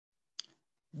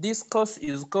This course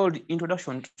is called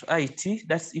Introduction to IT.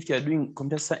 That's if you are doing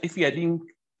computer science, if you are doing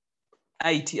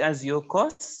IT as your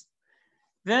course.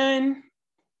 Then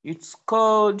it's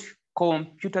called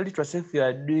Computer Literacy if you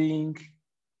are doing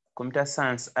computer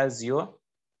science as your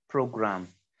program.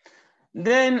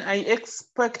 Then I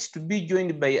expect to be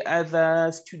joined by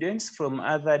other students from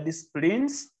other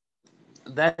disciplines,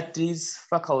 that is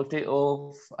Faculty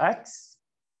of Arts.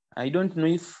 I don't know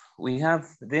if we have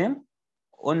them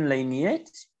online yet.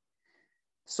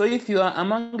 So if you are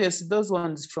amongst those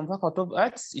ones from Faculty of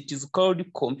Arts, it is called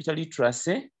Computer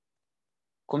Literacy,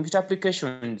 Computer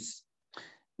Applications.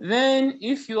 Then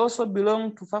if you also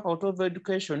belong to Faculty of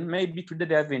Education, maybe today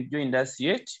they haven't joined us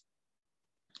yet,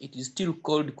 it is still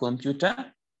called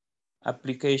Computer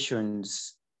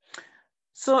Applications.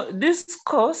 So this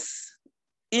course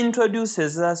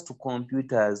introduces us to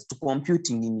computers, to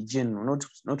computing in general,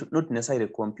 not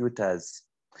necessarily computers.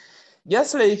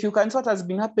 Just like you can see what has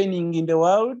been happening in the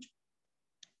world,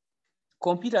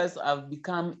 computers have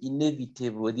become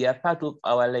inevitable. They are part of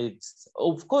our lives.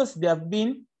 Of course, they have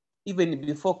been even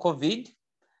before COVID,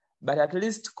 but at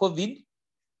least COVID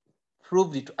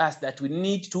proved it to us that we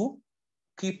need to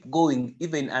keep going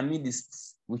even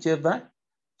amidst whichever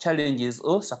challenges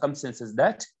or circumstances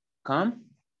that come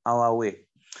our way.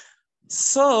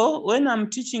 So when I'm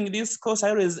teaching this course,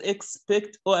 I always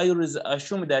expect or I always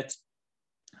assume that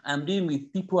I'm dealing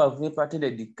with people who have never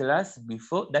attended the class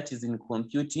before, that is in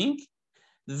computing.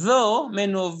 Though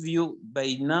many of you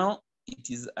by now, it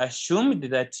is assumed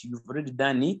that you've already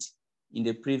done it in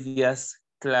the previous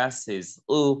classes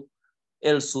or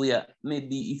elsewhere.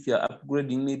 Maybe if you're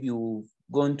upgrading, maybe you've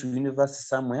gone to university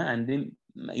somewhere and then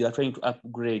you are trying to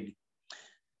upgrade.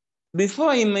 Before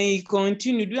I may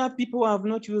continue, do you have people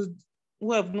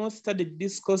who have not studied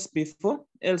this course before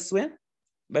elsewhere?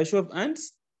 By show of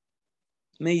hands?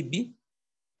 Maybe.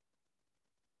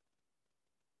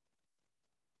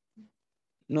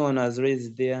 No one has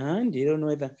raised their hand. You don't know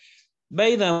whether.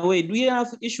 By the way, do you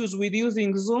have issues with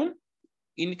using Zoom?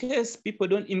 In case you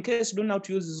don't know how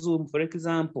to use Zoom, for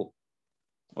example,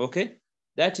 okay?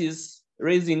 That is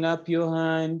raising up your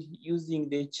hand, using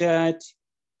the chat,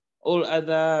 all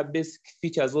other basic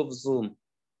features of Zoom.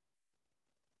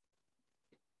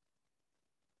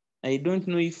 I don't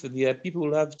know if there are people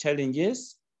who have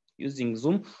challenges using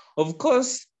Zoom. Of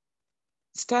course,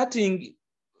 starting,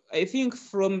 I think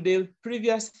from the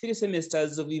previous 3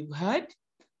 semesters we've had,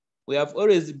 we have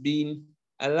always been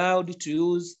allowed to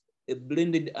use a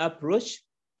blended approach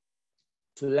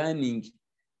to learning.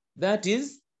 That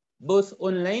is both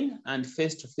online and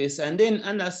face-to-face. And then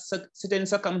under certain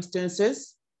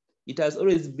circumstances, it has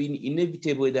always been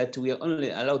inevitable that we are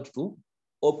only allowed to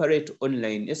operate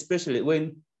online, especially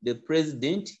when the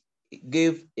president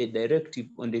gave a directive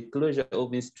on the closure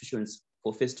of institutions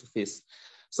for face-to-face.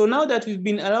 So now that we've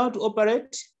been allowed to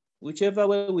operate whichever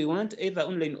way we want, either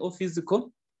online or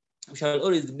physical, we shall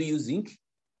always be using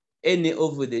any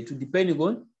of the two, depending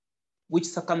on which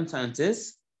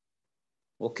circumstances,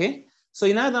 okay? So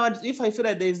in other words, if I feel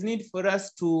that there is need for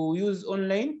us to use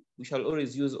online, we shall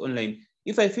always use online.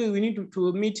 If I feel we need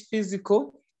to meet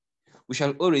physical, we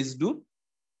shall always do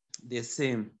the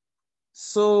same.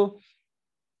 So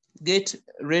get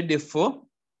ready for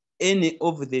any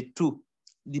of the two,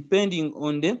 depending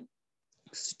on the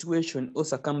situation or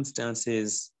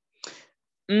circumstances.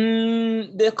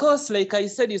 The course, like I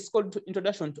said, is called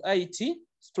Introduction to IT,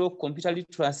 stroke Computer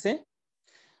Literacy.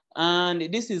 And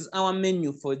this is our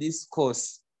menu for this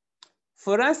course.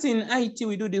 For us in IT,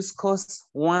 we do this course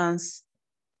once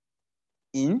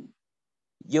in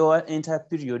your entire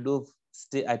period of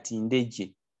stay at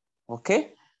Indeji,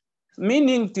 okay?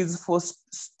 Meaning it is for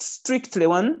strictly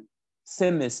 1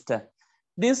 semester.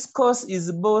 This course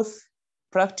is both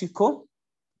practical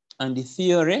and the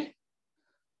theory.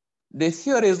 The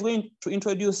theory is going to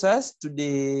introduce us to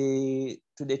the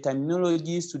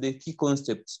terminologies, to the key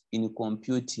concepts in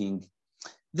computing.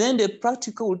 Then the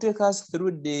practical will take us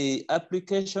through the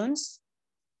applications,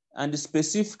 and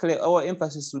specifically our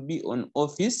emphasis will be on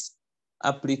Office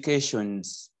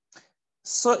applications.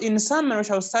 So in summary, we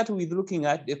shall start with looking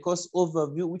at the course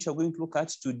overview, which we're going to look at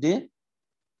today.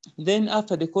 Then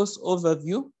after the course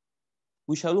overview,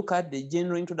 we shall look at the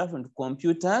general introduction to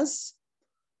computers.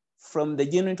 From the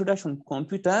general introduction to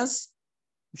computers,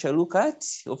 we shall look at,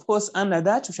 of course, under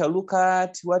that, we shall look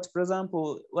at what, for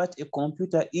example, what a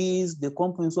computer is, the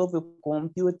components of a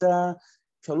computer.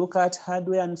 We shall look at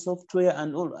hardware and software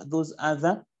and all those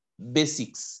other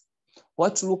basics.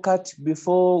 What to look at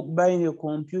before buying a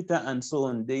computer and so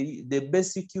on, the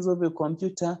basic use of a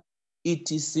computer,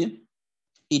 etc.,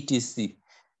 etc.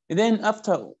 And then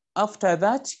after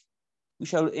that, we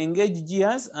shall engage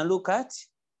gears and look at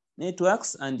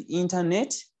networks and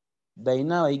internet. By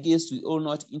now, I guess we all know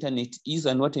what internet is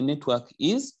and what a network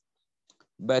is.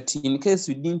 But in case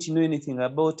we didn't know anything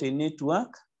about a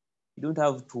network, you don't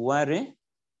have to worry,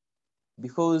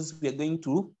 because we are going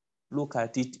to look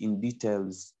at it in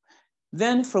details.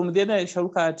 Then from there, I shall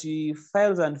look at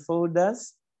files and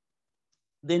folders.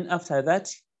 Then after that,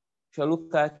 we shall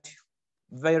look at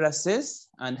viruses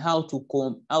and how to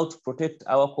protect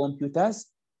our computers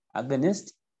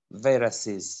against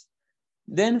viruses.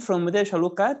 Then from there, we shall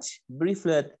look at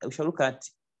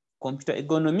computer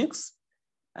ergonomics.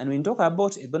 And when we talk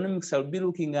about ergonomics, I'll be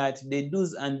looking at the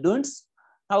do's and don'ts,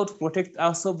 how to protect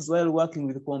ourselves while working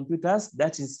with computers,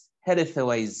 that is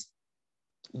health-wise.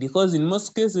 Because in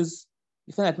most cases,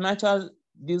 you find that much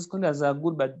these computers are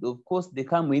good, but of course they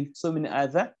come with so many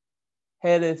other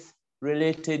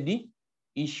health-related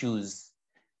issues.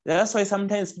 That's why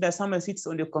sometimes someone sits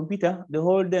on the computer the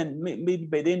whole day, and maybe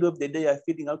by the end of the day, are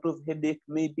feeling out of headache,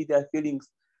 maybe they're feeling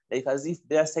like as if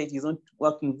their site is not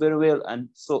working very well, and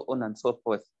so on and so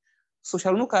forth. So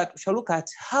shall look at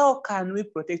how can we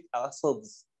protect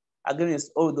ourselves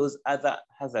against all those other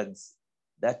hazards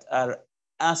that are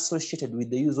associated with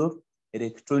the use of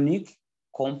electronic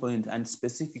components, and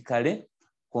specifically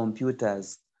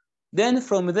computers. Then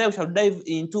from there, we shall dive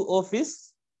into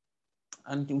Office,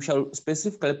 and we shall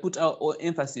specifically put our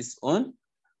emphasis on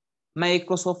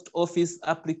Microsoft Office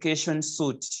application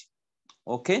suite.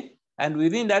 Okay, and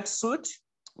within that suite,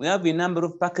 we have a number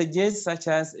of packages such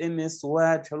as MS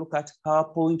Word, shall look at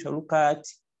PowerPoint, shall look at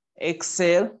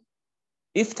Excel.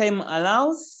 If time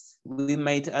allows, we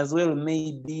might as well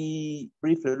maybe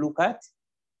briefly look at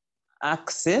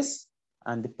Access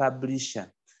and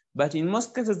Publisher. But in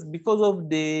most cases, because of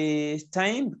the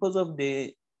time, because of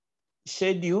the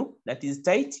schedule that is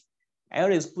tight, I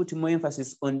always put more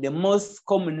emphasis on the most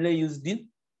commonly used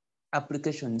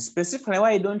applications. Specifically,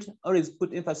 why I don't always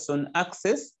put emphasis on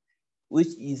Access, which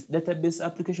is database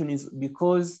application, is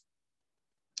because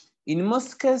in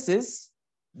most cases,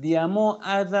 there are more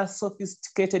other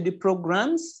sophisticated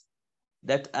programs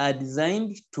that are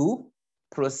designed to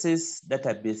process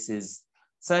databases,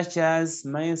 such as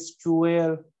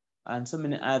MySQL and so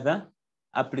many other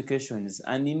applications.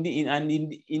 And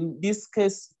in this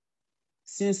case,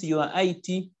 since you are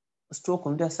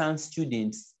IT/computer science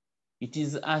students, it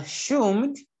is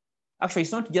assumed, actually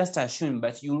it's not just assumed,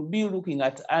 but you'll be looking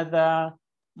at other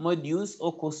modules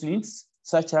or course units,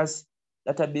 such as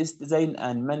database design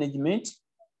and management,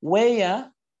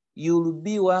 where you'll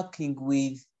be working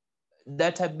with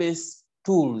database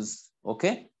tools,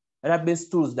 okay? Database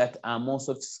tools that are more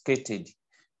sophisticated.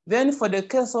 Then for the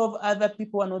case of other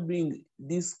people who are not doing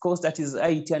this course, that is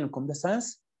IT and computer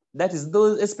science, that is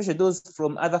those, especially those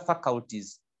from other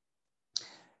faculties.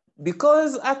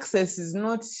 Because Access is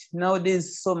not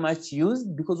nowadays so much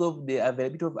used because of the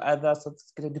availability of other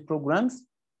sophisticated programs,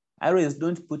 I always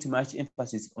don't put much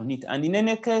emphasis on it. And in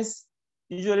any case,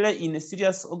 usually in a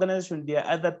serious organization, there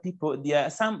are other people,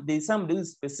 there's somebody who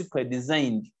is specifically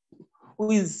designed, who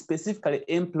is specifically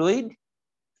employed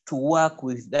to work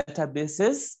with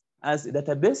databases as a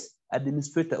database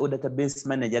administrator or database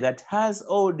manager that has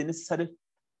all the necessary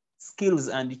skills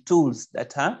and tools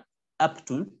that are up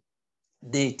to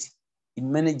date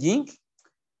in managing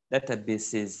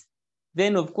databases.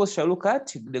 Then, of course, shall look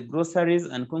at the glossaries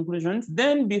and conclusions.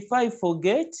 Then, before I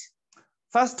forget,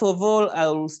 first of all, I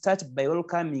will start by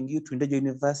welcoming you to Ndejje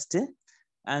University,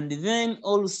 and then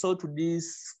also to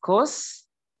this course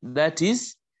that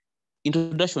is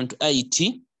Introduction to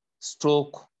IT /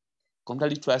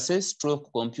 Computer Literacy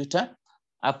 / Computer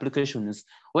Applications.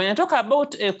 When I talk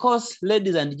about a course,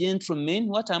 ladies and gentlemen,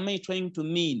 what am I trying to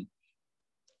mean?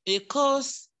 A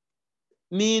course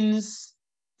means,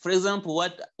 for example,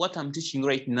 what I'm teaching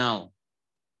right now.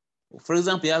 For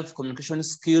example, we have communication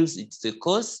skills, it's a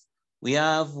course. We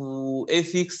have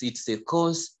ethics, it's a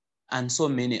course, and so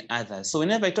many others. So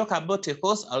whenever I talk about a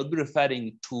course, I'll be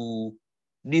referring to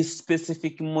this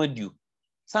specific module.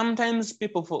 Sometimes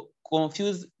people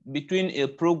confuse between a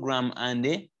program and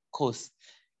a course.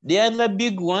 The other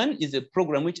big one is a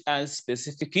program which has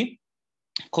specific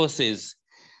courses.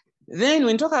 Then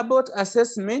when we talk about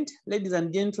assessment, ladies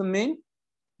and gentlemen,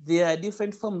 there are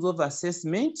different forms of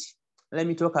assessment. Let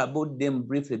me talk about them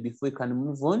briefly before we can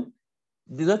move on.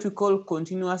 This is what we call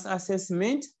continuous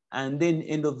assessment, and then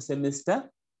end of semester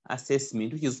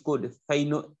assessment, which is called the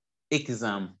final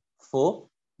exam for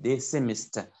the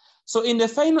semester. So in the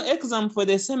final exam for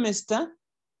the semester,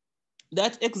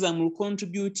 that exam will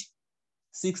contribute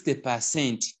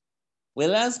 60%,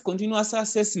 whereas continuous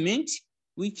assessment,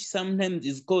 which sometimes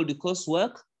is called the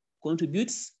coursework,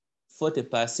 contributes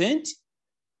 40%,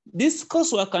 This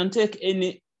coursework can take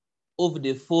any of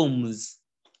the forms,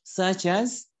 such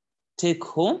as take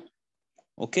home,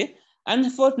 okay?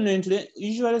 Unfortunately,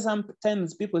 usually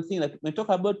sometimes people think that when we talk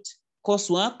about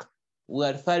coursework, we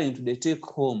are referring to the take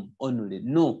home only.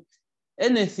 No,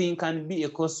 anything can be a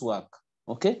coursework,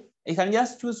 okay? You can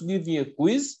just choose to give you a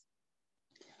quiz.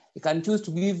 You can choose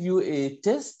to give you a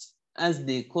test as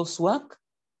the coursework,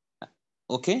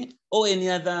 okay? Or any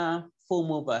other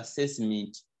form of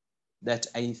assessment that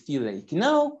I feel like.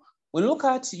 Now, when we look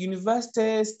at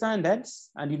university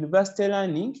standards and university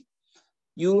learning,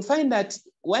 you will find that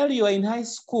while you are in high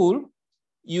school,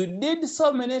 you did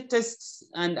so many tests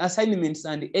and assignments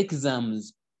and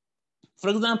exams. For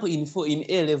example, in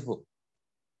A level,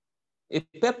 a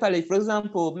paper like, for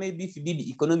example, maybe if you did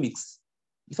economics,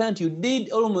 you find you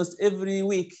did almost every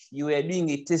week, you were doing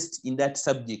a test in that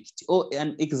subject or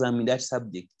an exam in that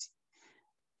subject.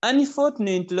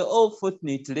 Unfortunately or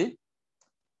fortunately,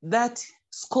 that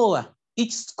score,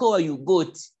 each score you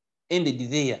got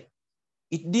ended there.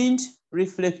 It didn't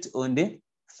reflect on the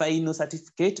final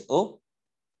certificate or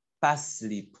pass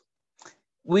slip.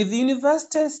 With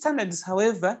university standards,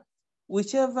 however,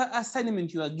 whichever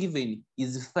assignment you are given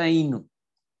is final.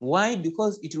 Why?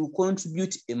 Because it will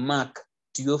contribute a mark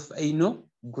to your final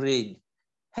grade.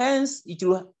 Hence, it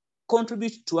will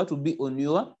contribute to what will be on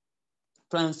your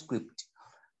transcript.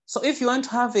 So if you want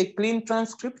to have a clean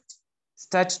transcript,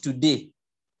 start today,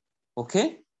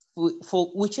 okay?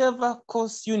 For whichever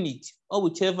course unit or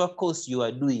whichever course you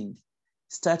are doing,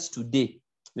 start today.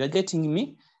 You are getting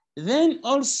me? Then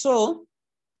also,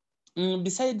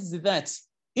 besides that,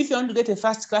 if you want to get a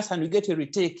first class and you get a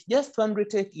retake, just one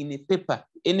retake in a paper,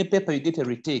 any paper you get a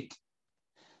retake,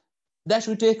 that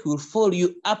retake will follow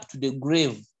you up to the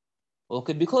grave,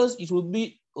 okay? Because it will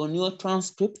be on your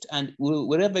transcript, and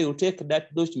wherever you take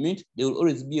that document, they will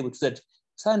always be able to say,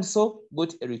 so-and-so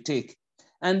got a retake.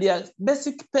 And there are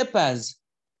basic papers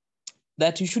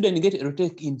that you shouldn't get a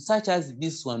retake in, such as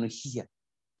this one here.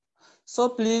 So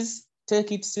please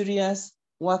take it serious,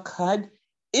 work hard.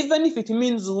 Even if it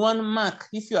means 1 mark,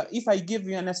 if I give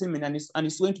you an assignment and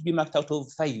it's going to be marked out of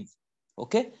 5,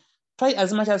 okay? Try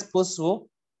as much as possible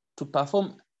to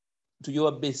perform to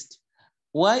your best.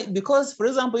 Why? Because, for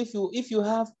example, if you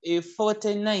have a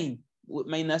 49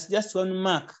 minus just 1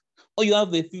 mark, or you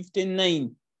have a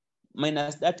 59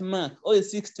 minus that mark, or a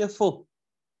 64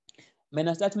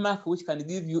 minus that mark, which can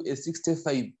give you a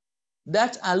 65,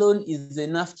 that alone is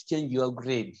enough to change your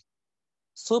grade.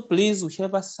 So please,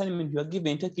 whichever assignment you are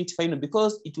given, take it final,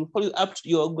 because it will follow you up to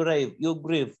your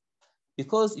grave,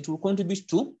 because it will contribute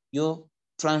to your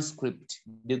transcript,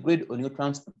 the grade on your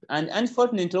transcript. And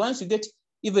unfortunately, once you get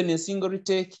even a single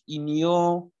retake in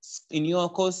your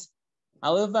course,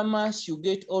 however much you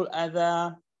get all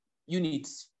other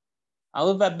units,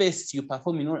 however best you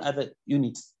perform in all other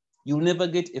units, you'll never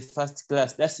get a first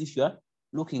class. That's if you are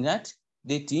looking at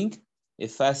getting a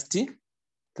first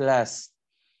class.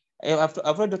 I've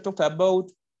already talked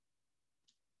about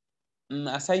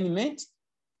assignment.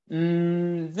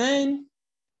 Then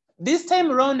this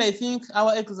time around, I think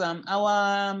our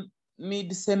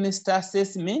mid-semester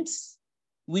assessments,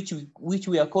 which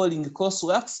we are calling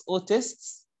courseworks or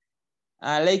tests,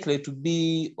 are likely to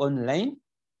be online,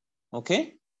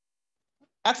 okay?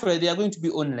 Actually, they are going to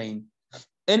be online.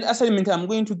 And assignment I'm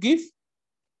going to give,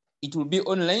 it will be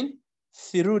online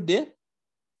through the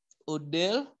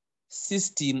Odell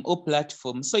system or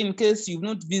platform. So in case you've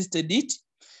not visited it,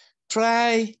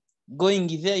 try going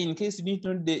there. In case you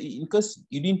didn't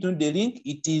know the link,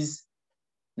 it is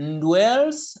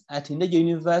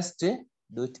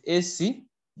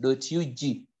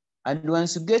ndwells@ndegeuniversity.ac.ug. And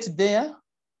once you get there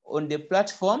on the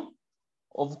platform,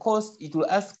 of course, it will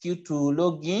ask you to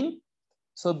log in.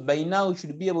 So by now, you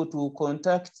should be able to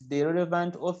contact the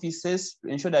relevant offices to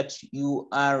ensure that you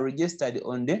are registered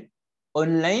on the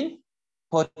online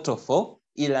portal for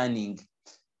e-learning.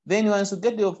 Then once you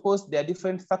get there, of course, there are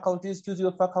different faculties. Choose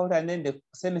your faculty, and then the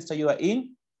semester you are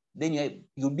in, then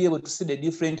you'll be able to see the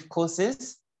different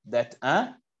courses that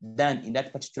are done in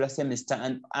that particular semester.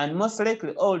 And most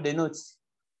likely, all the notes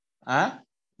are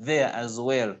there as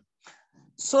well.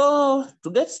 So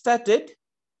to get started,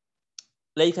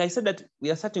 like I said, that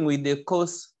we are starting with the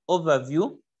course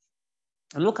overview.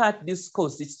 And look at this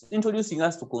course. It's introducing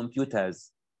us to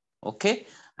computers, okay?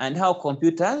 And how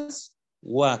computers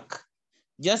work.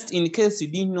 Just in case you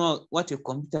didn't know what a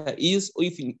computer is, or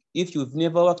if you've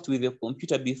never worked with a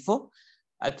computer before,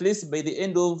 at least by the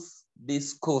end of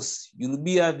this course, you'll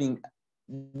be having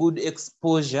good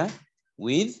exposure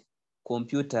with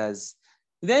computers.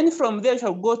 Then from there, you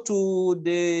shall go to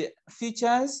the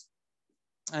features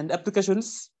and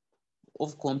applications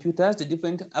of computers, the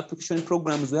different application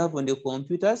programs we have on the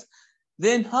computers,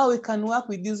 then how we can work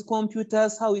with these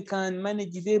computers, how we can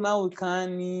manage them, how we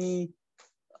can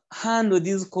handle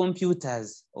these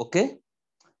computers, okay?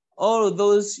 All of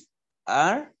those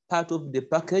are part of the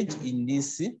package in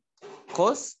this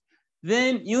course.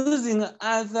 Then using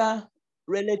other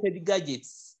related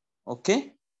gadgets,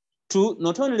 okay, to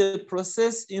not only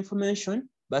process information,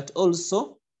 but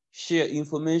also share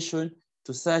information,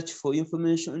 to search for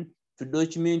information, to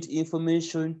document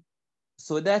information,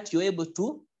 so that you're able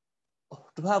to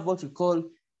have what we call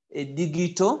a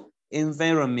digital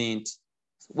environment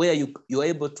where you're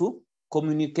able to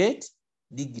communicate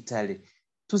digitally.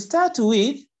 To start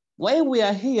with, why we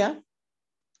are here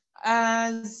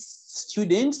as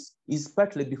students is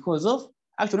partly because of,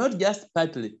 actually not just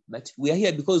partly, but we are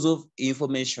here because of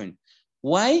information.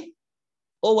 Why?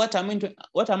 Or what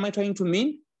am I trying to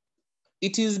mean?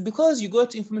 It is because you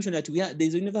got information that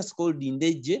there's a university called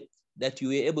Indeje that you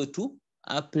were able to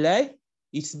apply.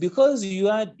 It's because you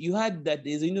had that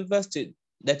there's a university,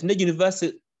 that Indeje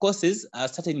University courses are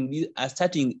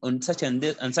starting on such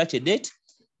a date.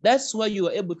 That's why you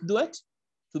were able to do it,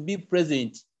 to be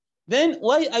present. Then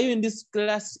why are you in this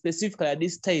class specifically at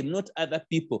this time, not other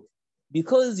people?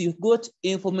 Because you got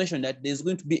information that there's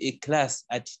going to be a class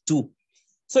at 2.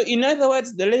 So in other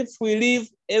words, the life we live,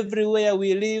 everywhere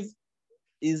we live,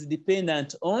 is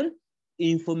dependent on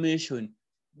information.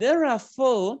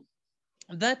 Therefore,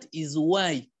 that is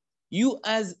why you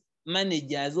as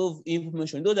managers of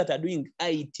information, those that are doing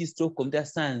IT / computer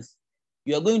science,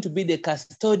 you are going to be the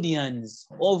custodians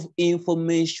of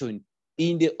information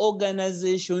in the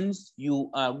organizations you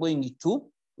are going to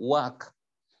work.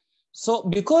 So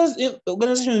because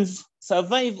organizations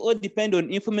survive or depend on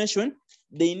information,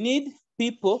 they need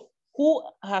people who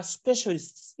are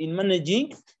specialists in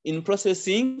managing, in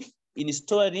processing, in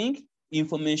storing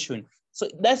information. So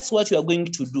that's what you are going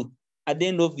to do at the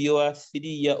end of your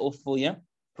 3-year or 4-year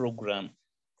program.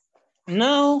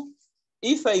 Now,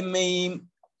 if I may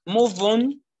move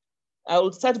on, I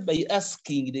will start by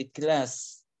asking the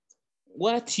class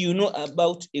what you know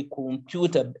about a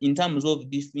computer in terms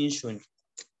of definition.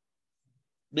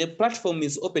 The platform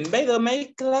is open. By the way,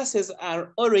 my classes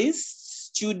are always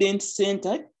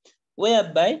student-centered,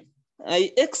 whereby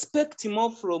I expect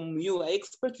more from you. I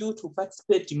expect you to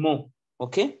participate more,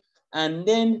 okay? And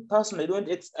then personally,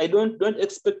 I don't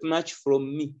expect much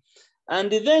from me.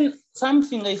 And then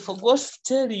something I forgot to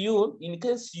tell you, in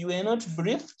case you were not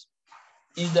briefed,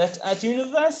 is that at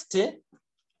university,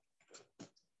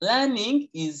 learning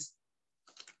is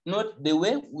not the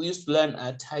way we used to learn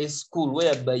at high school,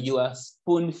 whereby you are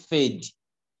spoon-fed.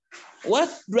 What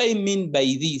do I mean by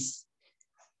this?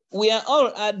 We are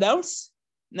all adults.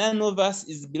 None of us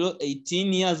is below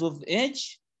 18 years of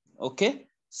age, okay?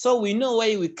 So we know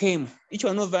why we came. Each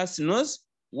one of us knows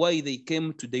why they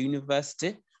came to the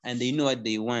university, and they know what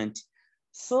they want.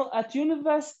 So at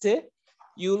university,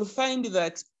 you'll find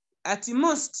that at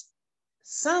most,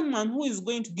 someone who is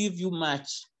going to give you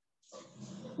much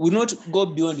will not go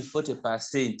beyond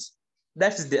 40%.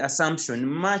 That is the assumption.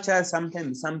 Much as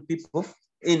sometimes some people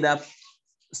end up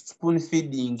spoon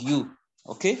feeding you,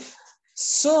 okay?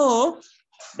 So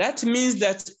that means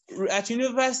that at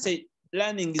university,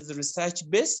 learning is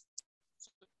research-based. So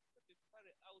you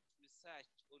carry out research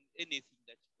on anything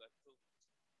that you are taught.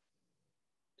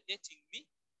 Getting me?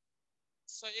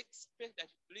 So I expect that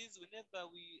please,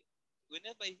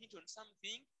 whenever I hit on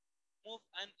something, move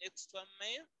an extra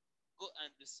mile, go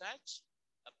and research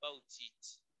about it.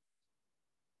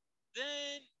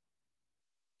 Then,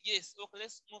 yes, okay,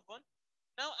 let's move on.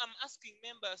 Now I'm asking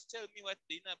members, tell me what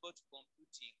they know about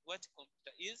computing, what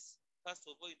computer is, first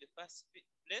of all, in the first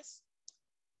place.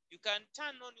 You can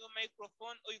turn on your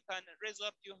microphone or you can raise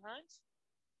up your hand.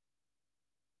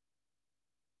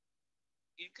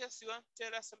 In case you want to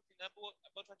tell us something about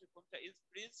what a computer is,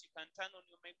 please, you can turn on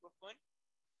your microphone.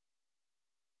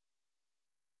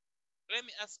 Let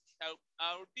me ask,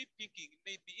 I'll be picking,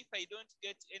 maybe if I don't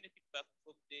get any feedback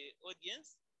from the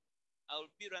audience, I'll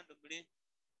be randomly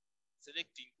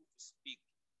selecting who to speak.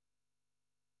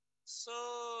 So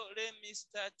let me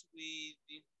start with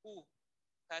who?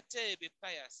 Katebe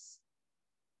Pius.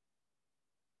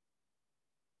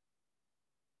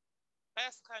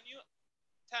 Pius, can you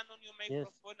turn on your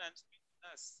microphone and speak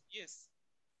to us? Yes.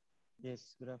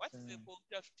 Yes, good What is a afternoon.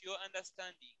 computer to your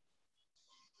understanding?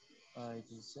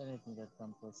 It is anything that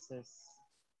can process,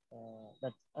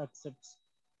 that accepts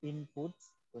input,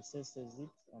 processes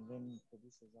it, and then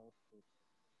produces output.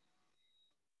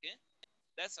 Okay,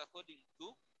 that's according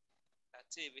to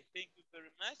Katebe. Thank you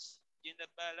very much.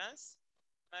 Gender balance.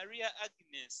 Maria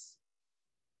Agnes.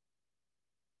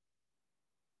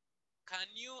 Can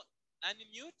you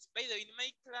unmute? By the way, in my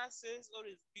classes,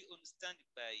 always be on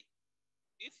standby.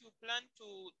 If you plan to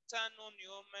turn on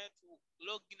your mic to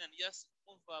log in and just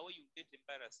move away, you get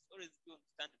embarrassed. Always be on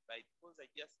standby because I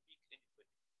just speak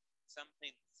anybody.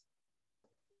 Sometimes.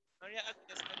 Maria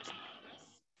Agnes, can you speak to us?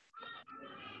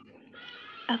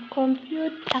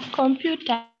 A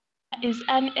computer is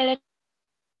an electronic.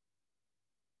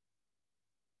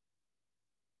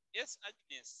 Yes,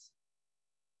 Agnes.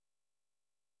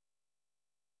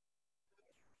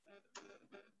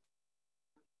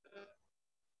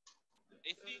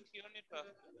 I think your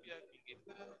network will be having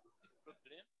a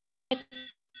problem.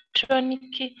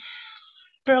 Electronic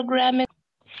programming.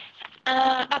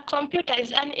 A computer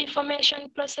is an information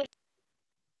process.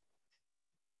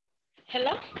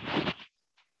 Hello?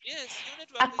 Yes, your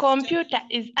network A computer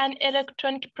is an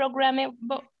electronic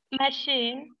programmable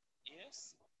machine.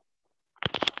 Yes.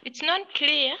 It's not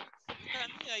clear. We can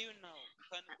hear you now. You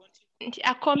can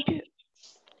continue.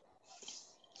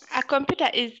 A computer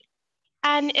is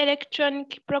an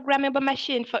electronic programmable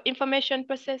machine for information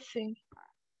processing.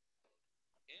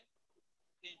 Okay.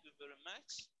 Thank you very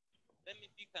much. Let me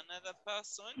pick another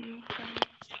person.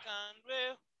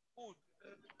 Chitandwe Hood.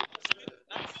 Speak to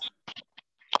us.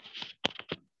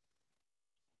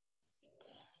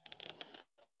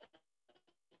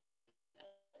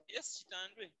 Yes,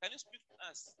 Chitandwe, can you speak to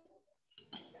us?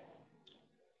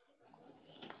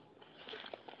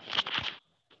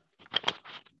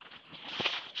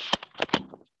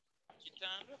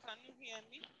 Chitandwe, can you hear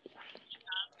me?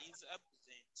 He's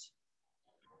absent.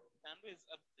 Chitandwe is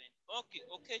absent.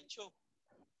 Okay, Cho.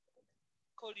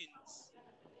 Collins.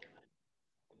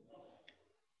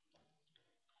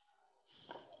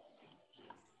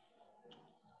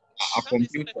 A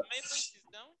computer. That my voice is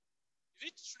down? Is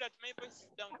it true that my voice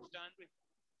is down, Chitandwe?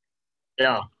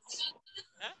 Yeah.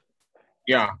 Huh?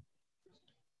 Yeah.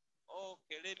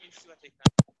 Okay, let me see what I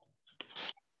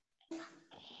can.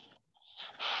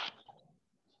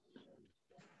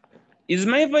 Is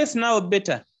my voice now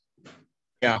better?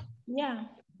 Yeah. Yeah.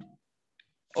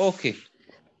 Okay.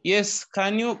 Yes,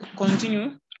 can you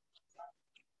continue?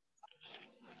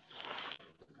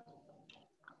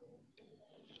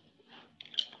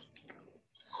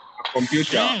 A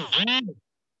computer.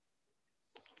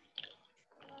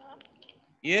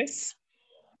 Yes.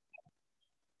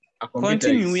 A computer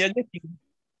continue. Is,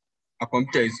 a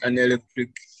computer is an electric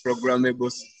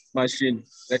programmable machine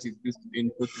that is used to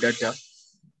input data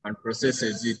and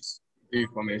processes it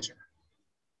information.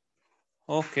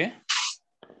 Okay.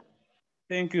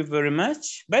 Thank you very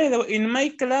much. By the way, in my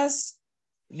class,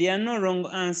 there are no wrong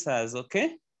answers,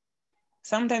 okay?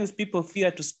 Sometimes people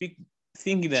fear to speak,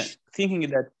 thinking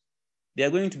that they are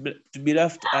going to be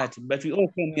laughed at, but we all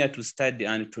came here to study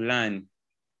and to learn.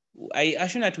 I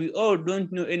assume that we all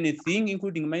don't know anything,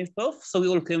 including myself, so we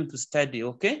all came to study,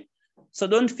 okay? So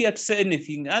don't fear to say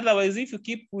anything. Otherwise, if you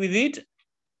keep with it,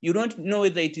 you don't know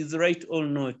whether it is right or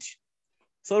not.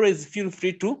 So always feel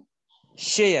free to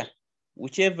share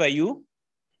whichever you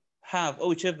have or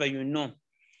whichever you know.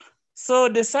 So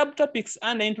the subtopics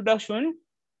under introduction,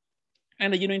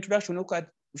 and the general introduction, we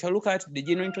shall look at the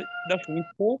general introduction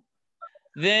itself,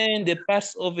 then the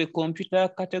parts of a computer,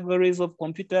 categories of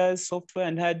computers, software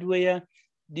and hardware,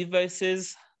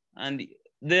 devices, and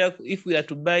there, if we are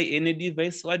to buy any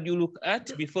device, what do you look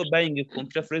at before buying a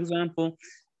computer, for example,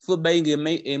 before buying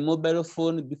a mobile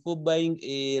phone, before buying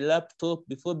a laptop,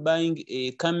 before buying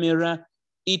a camera,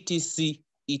 etc.,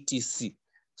 etc.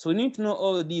 So we need to know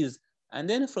all these. And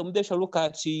then from there, shall look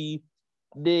at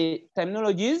the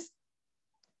terminologies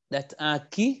that are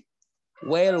key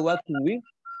while working with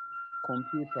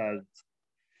computers.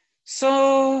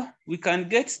 So we can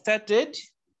get started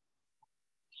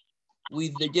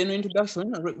with the general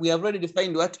introduction. We have already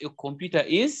defined what a computer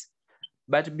is,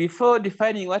 but before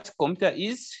defining what computer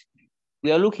is,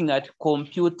 we are looking at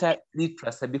computer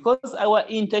literacy, because our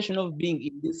intention of being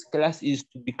in this class is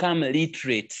to become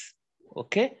literate,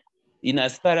 okay, in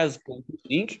as far as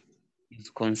computing is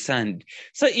concerned.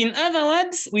 So in other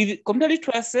words, with computer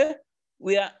literacy,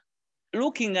 we are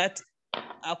looking at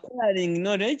acquiring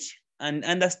knowledge and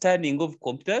understanding of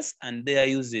computers and their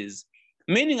uses.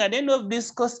 Meaning at the end of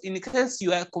this course, in case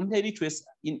you are computer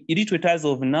illiterate as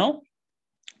of now,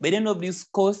 by the end of this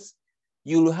course,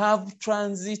 you'll have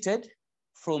transited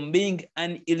from being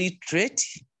an illiterate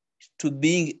to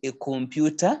being a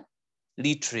computer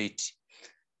literate.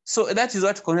 So that is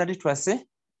what computer literacy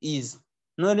is: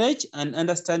 knowledge and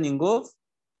understanding of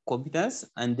computers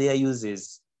and their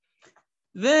uses.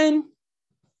 Then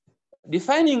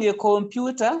defining a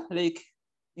computer, like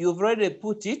you've already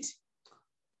put it,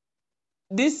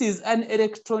 this is an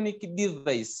electronic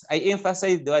device. I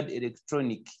emphasize the word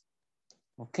electronic,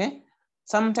 okay?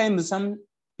 Sometimes some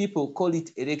people call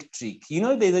it electric. You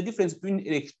know, there's a difference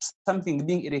between something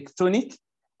being electronic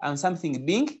and something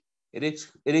being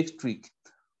electric.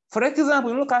 For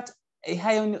example, look at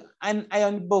an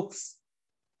iron box.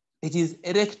 It is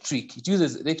electric, it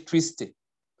uses electricity,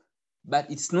 but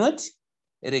it's not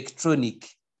electronic,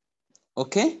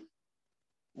 okay?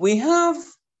 We have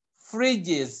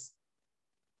fridges.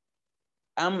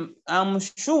 I'm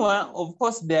sure, of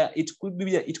course, it could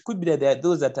be that there are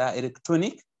those that are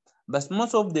electronic, but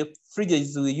most of the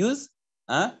fridges we use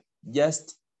are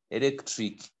just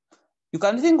electric. You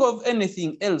can think of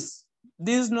anything else.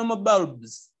 These normal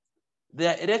bulbs, they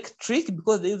are electric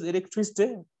because they use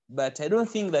electricity, but I don't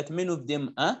think that many of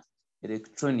them are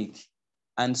electronic,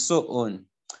 and so on.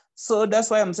 So that's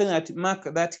why I'm saying that mark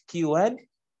that keyword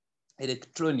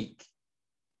electronic.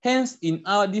 Hence, in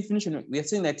our definition, we are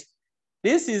saying that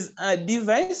this is a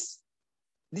device,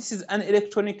 this is an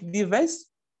electronic device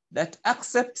that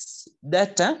accepts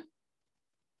data,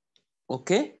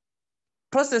 okay,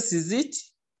 processes it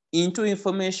into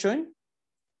information,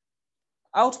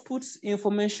 outputs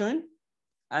information,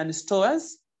 and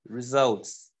stores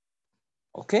results,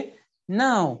 okay?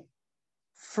 Now,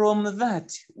 from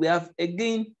that, we have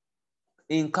again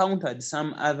encountered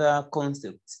some other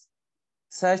concepts,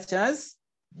 such as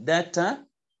data,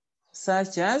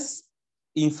 such as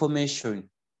information.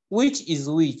 Which is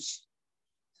which?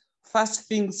 First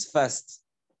things first,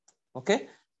 okay?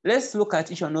 Let's look at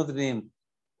each one of them.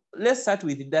 Let's start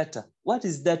with data. What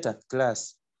is data,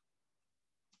 class?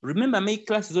 Remember, my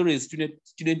class is always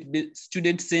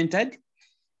student-centered.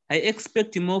 I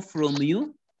expect more from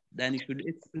you than you should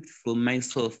expect from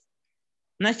myself.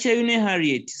 Naturally,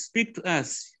 Harriet, speak to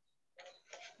us.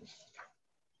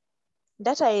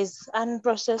 Data is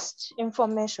unprocessed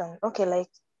information. Okay, like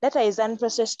data is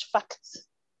unprocessed facts.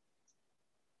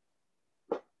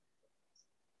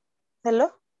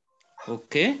 Hello?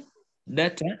 Okay,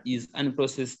 data is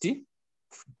unprocessed.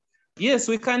 Yes,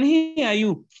 we can hear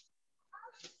you.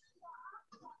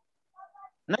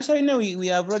 Naturally, we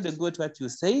have already got what you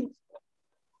said.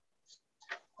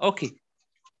 Okay,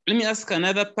 let me ask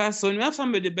another person. We have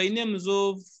somebody by names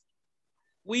of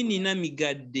Winnie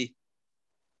Namigade.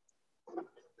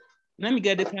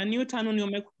 Namigade, can you turn on your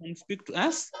microphone and speak to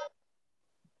us?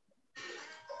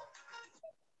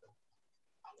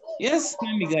 Yes,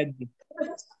 Namigade.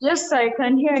 Yes, I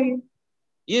can hear you.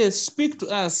 Yes, speak to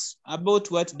us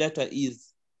about what data is.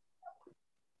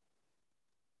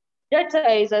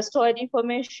 Data is a stored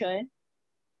information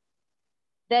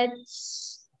data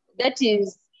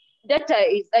is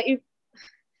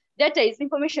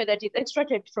information that is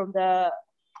extracted from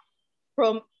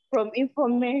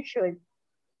information.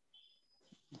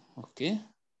 Okay,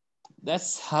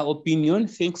 that's her opinion.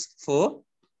 Thanks for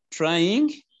trying.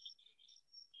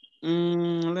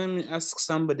 Let me ask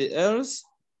somebody else.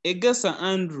 Egesa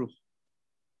Andrew.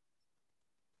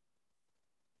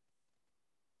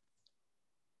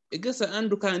 Egesa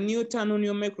Andrew, can you turn on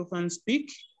your microphone and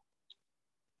speak?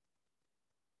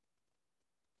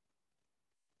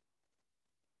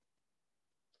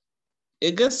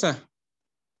 Egesa.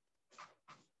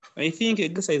 I think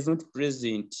Egesa is not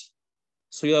present.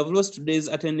 So you have lost today's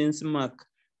attendance mark.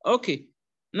 Okay.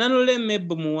 Nanole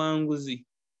Mebo Muwanguzi.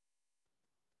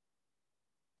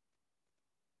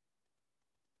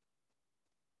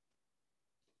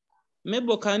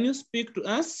 Mebo, can you speak to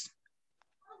us?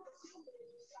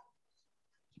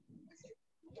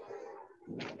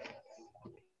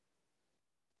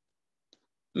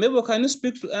 Mebo, can you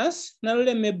speak to us?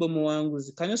 Nanole Mebo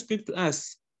Muwanguzi, can you speak to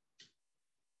us?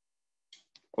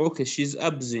 Okay, she's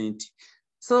absent.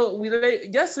 So we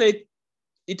just like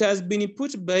it has been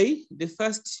put by the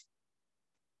first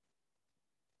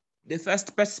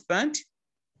participant.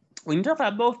 When you talk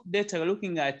about data, we're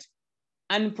looking at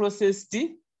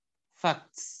unprocessed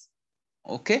facts,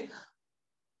 okay?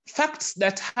 Facts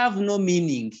that have no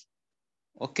meaning,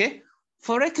 okay?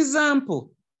 For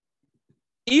example,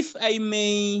 if I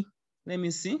may, let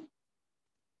me see.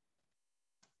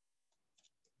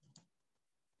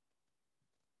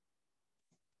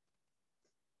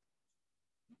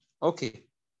 Okay,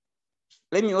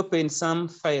 let me open some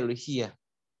file here.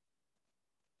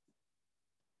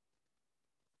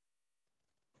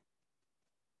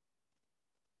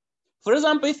 For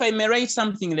example, if I may write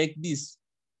something like this,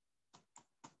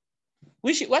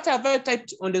 what have I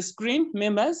typed on the screen,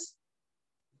 members?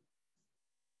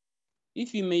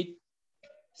 If you may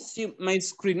see my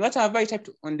screen, what have I typed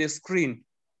on the screen?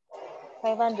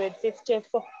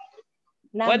 554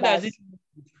 numbers.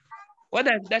 What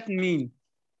does that mean?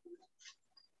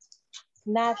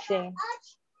 Nothing.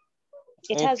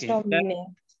 It has no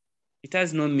meaning. It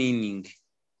has no meaning.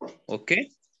 Okay,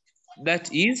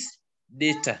 that is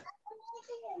data.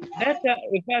 Data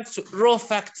refers to raw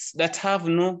facts that have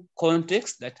no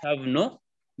context, that have no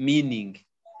meaning.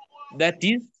 That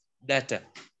is data.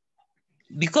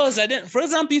 Because for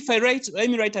example, if let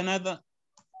me write another.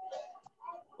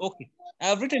 Okay,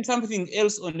 I've written something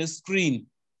else on the screen.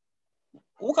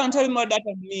 Who can tell me what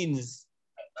data means?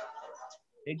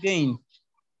 Again.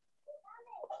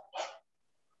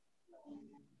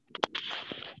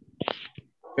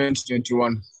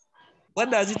 (2021). What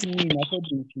does it mean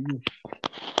according to you?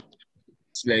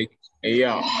 It's like a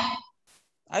year.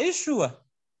 Are you sure?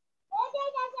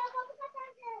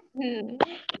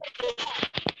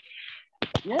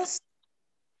 Yes.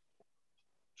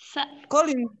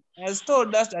 Colin has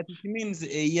told us that it means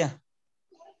a year.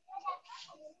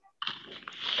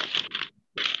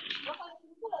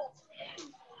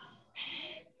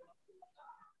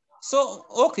 So,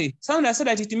 okay, someone has said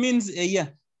that it means a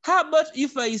year. How about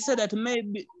if I said that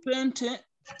maybe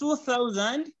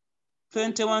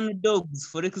 2021 dogs,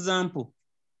 for example,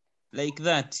 like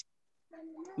that?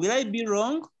 Will I be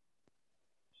wrong?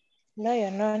 No,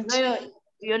 you're not. No,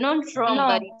 you're not wrong, No.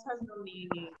 but it has no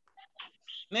meaning.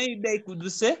 Maybe I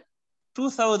could say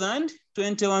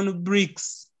 2021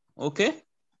 bricks, okay?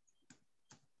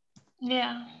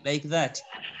 Yeah. Like that.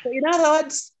 So in other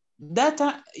words,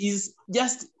 data is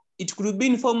just, it could be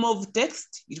in form of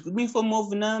text, it could be in form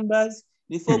of numbers,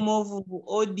 in form of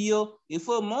audio, in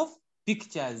form of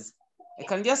pictures. I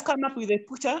can just come up with a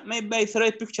picture, maybe I throw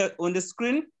a picture on the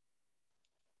screen,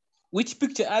 which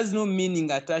picture has no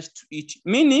meaning attached to it.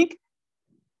 Meaning,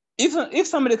 if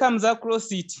somebody comes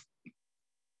across it,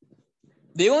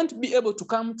 they won't be able to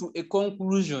come to a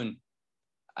conclusion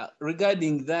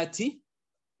regarding that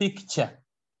picture.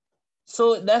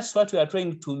 So that's what we are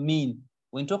trying to mean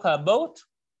when we talk about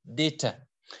data.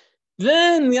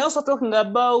 Then we're also talking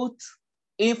about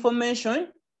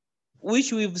information,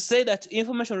 which we've said that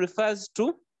information refers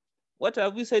to, what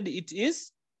have we said it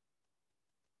is?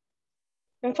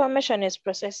 Information is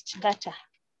processed data.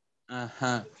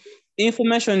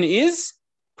 Information is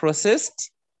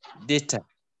processed data.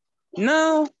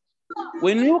 Now,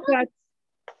 when we look at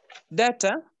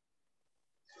data,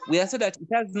 we have said that it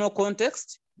has no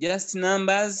context, just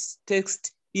numbers,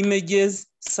 text, images,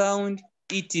 sound,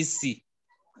 etc.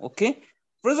 Okay?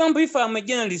 For example, if I'm a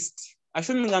journalist,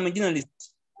 assuming I'm a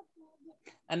journalist,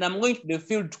 and I'm going to the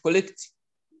field to collect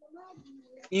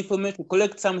information, to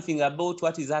collect something about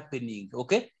what is happening,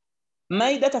 okay?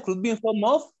 My data could be in form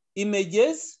of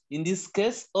images, in this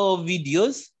case, or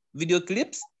videos, video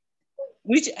clips,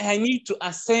 which I need to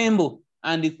assemble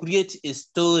and create a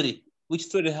story, which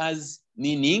story has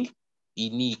meaning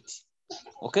in it,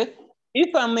 okay?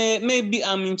 If maybe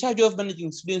I'm in charge of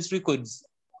managing students' records,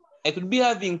 I could be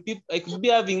having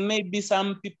maybe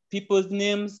some people's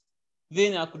names,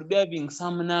 then I could be having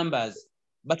some numbers.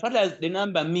 But what does the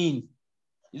number mean?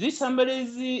 Is it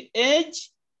somebody's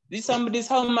age? Is it somebody's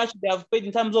how much they have paid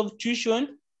in terms of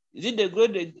tuition? Is it the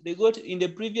grade they got in the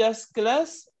previous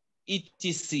class?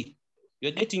 etc.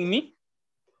 You're getting me?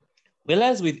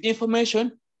 Whereas with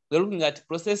information, we're looking at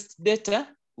processed data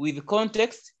with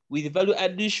context, with value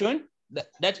addition,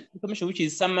 that information which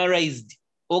is summarized,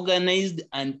 organized,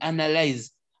 and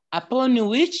analyzed, upon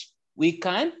which we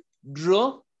can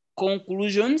draw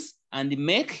conclusions and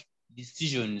make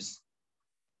decisions.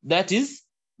 That is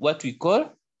what we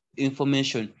call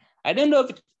information. At the end of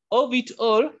it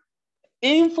all,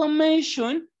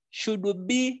 information should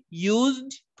be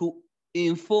used to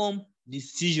inform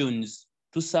decisions,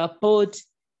 to support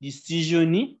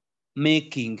decision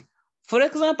making. For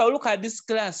example, look at this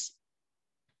class,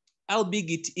 how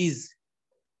big it is,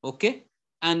 okay?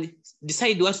 And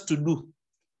decide what to do.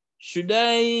 Should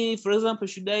I, for example,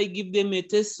 should I give them a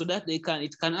test so that it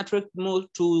can attract more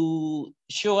to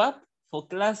show up for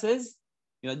classes?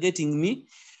 You're getting me?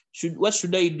 What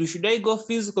should I do? Should I go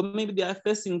physical? Maybe they are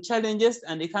facing challenges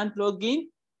and they can't log in.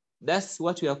 That's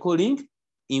what we are calling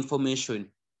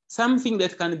information. Something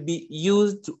that can be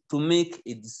used to make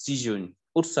a decision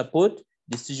or to support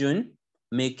decision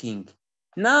making.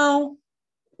 Now,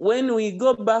 when we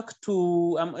go back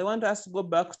to, I want us to go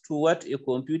back to what a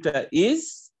computer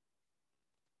is.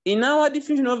 In our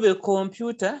definition of a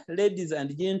computer, ladies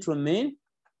and gentlemen,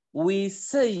 we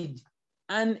said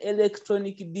an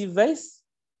electronic device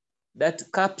that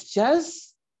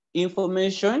captures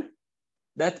information,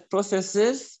 that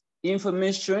processes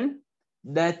information,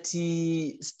 that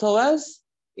stores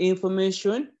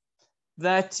information,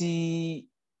 that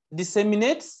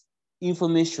disseminates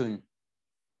information.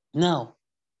 Now,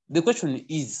 the question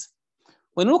is,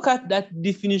 when you look at that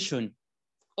definition,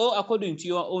 or according to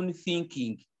your own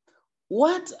thinking,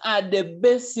 what are the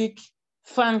basic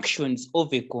functions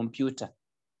of a computer?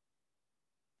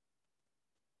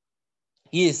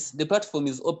 Yes, the platform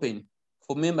is open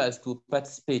for members to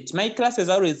participate. My class is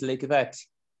always like that.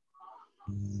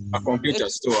 A computer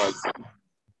stores.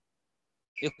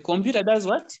 A computer does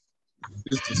what?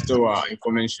 Used to store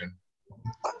information.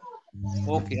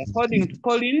 Okay, according to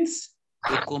Collins,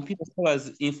 a computer stores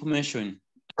information.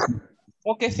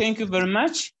 Okay, thank you very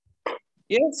much.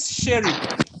 Yes, Sherry.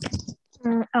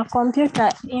 A computer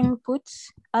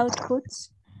inputs, outputs,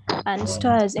 and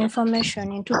stores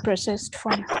information into processed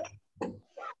form.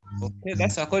 Okay,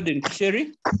 that's according to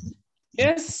Sherry.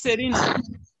 Yes, Serena.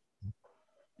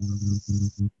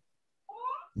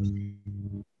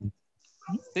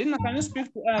 Serena, can you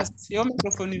speak to us? Your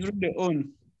microphone is really on.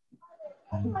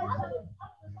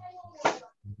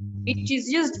 It is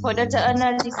used for data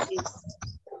analysis.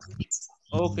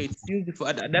 Okay, it's used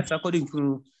for that's according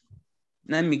to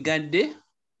Namigade.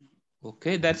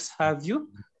 Okay, that's have you.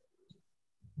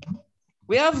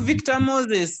 We have Victor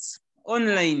Moses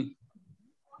online.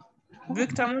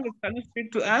 Victor Moses, can you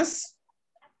speak to us?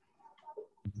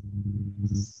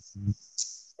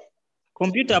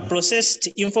 Computer processed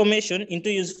information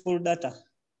into useful data.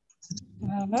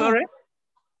 Sorry?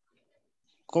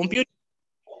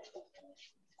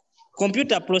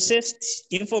 Computer processed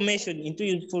information into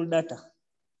useful data.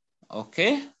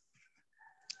 Okay.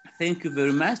 Thank you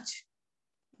very much.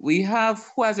 We have,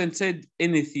 who hasn't said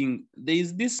anything? There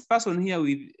is this person here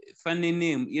with funny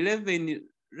name, 11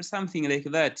 or something like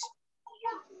that.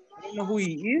 I don't know who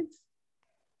he is.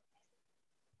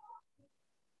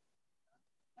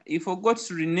 He forgot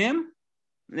to rename.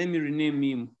 Let me rename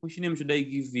him. Which name should I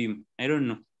give him? I don't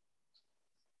know.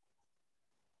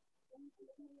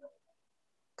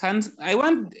 I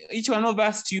want each one of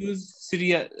us to use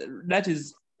serial, that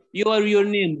is your real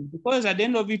name, because at the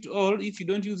end of it all, if you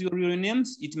don't use your real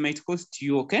names, it might cost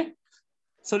you, okay?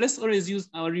 So let's always use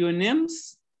our real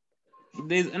names.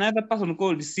 There's another person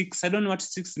called Six. I don't know what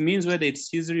Six means, whether it's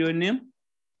his real name.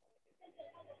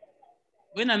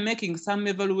 When I'm making some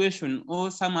evaluation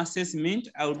or some assessment,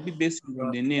 I will be based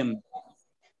on the name.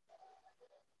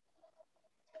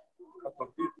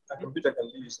 A computer can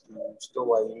be used to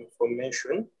store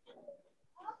information.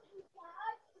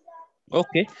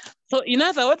 Okay, so in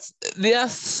other words, there are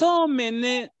so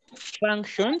many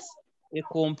functions a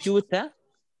computer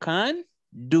can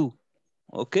do,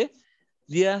 okay?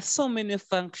 There are so many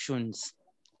functions,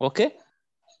 okay?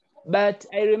 But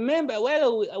I remember when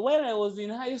I was in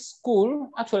high school,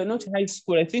 actually not high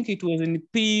school, I think it was in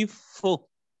P4,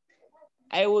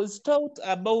 I was taught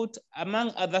about,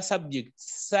 among other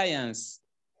subjects, science.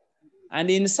 And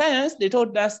in science, they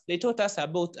taught us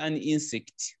about an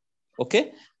insect,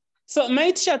 okay? So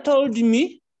my teacher told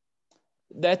me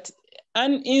that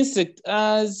an insect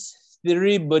has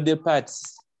 3 body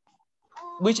parts,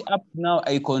 which up now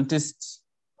I contest.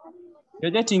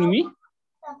 You're getting me?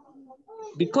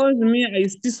 Because me, I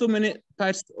see so many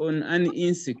parts on an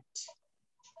insect,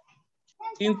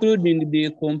 including the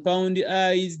compound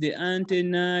eyes, the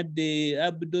antenna, the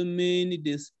abdomen,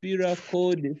 the spiral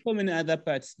cord, so many other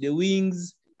parts, the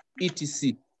wings,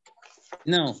 etc.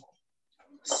 Now,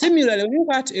 similarly, when you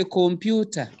look at a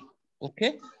computer,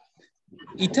 okay,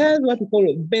 it has what we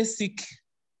call basic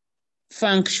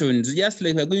functions, just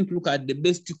like we're going to look at the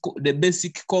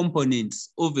basic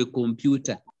components of a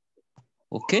computer,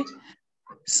 okay?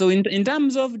 So in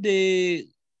terms of the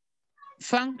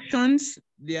functions,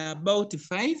 they are about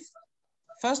 5.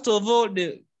 First of all,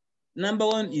 the number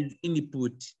 1 is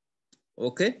input,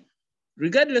 okay?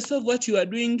 Regardless of what you are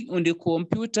doing on the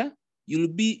computer,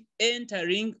 you'll be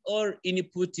entering or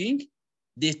inputting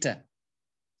data,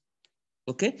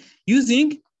 okay?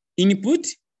 Using input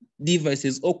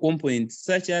devices or components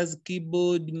such as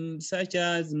keyboard, such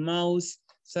as mouse,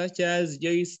 such as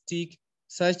joystick,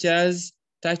 such as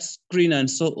touch screen, and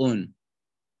so on,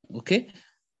 okay?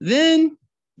 Then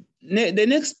the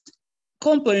next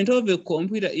component of a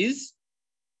computer is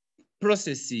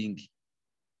processing,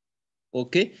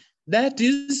 okay? That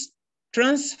is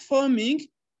transforming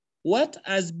what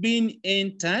has been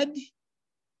entered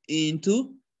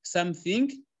into something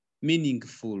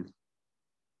meaningful.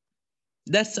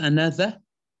 That's another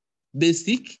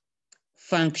basic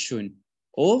function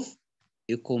of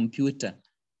a computer.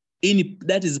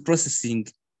 That is processing.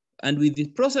 And with the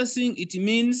processing, it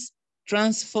means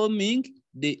transforming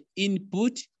the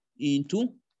input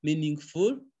into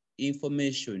meaningful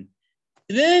information.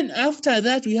 Then after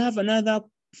that, we have another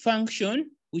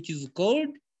function, which is called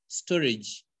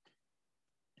storage.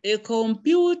 A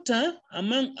computer,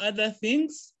 among other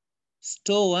things,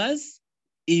 stores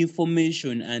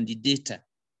information and data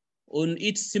on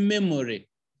its memory.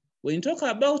 When you talk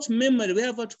about memory, we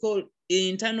have what we call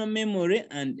internal memory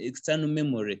and external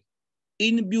memory,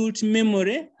 inbuilt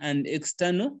memory and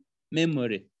external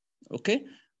memory, okay?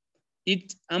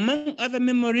 Among other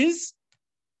memories,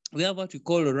 we have what we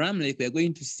call RAM, like we're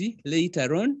going to see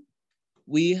later on.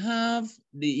 We have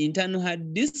the internal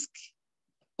hard disk,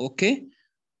 okay?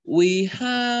 We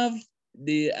have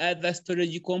the other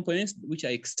storage components, which are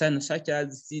external, such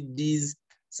as CDs,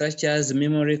 such as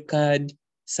memory card,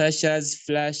 such as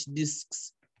flash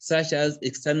disks, such as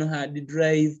external hard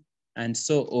drive, and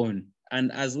so on,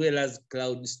 and as well as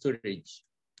cloud storage.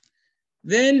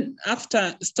 Then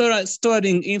after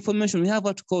storing information, we have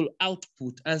what we call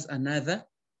output as another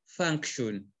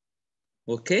function,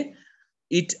 okay?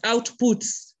 It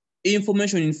outputs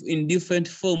information in different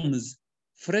forms.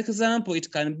 For example,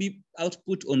 it can be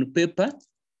output on paper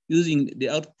using the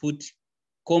output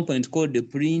component called the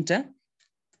printer.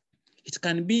 It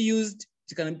can be used,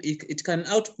 it can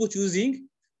output using,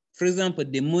 for example,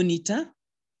 the monitor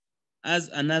as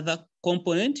another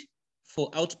component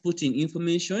for outputting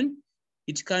information.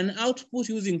 It can output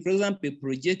using, for example, a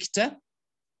projector.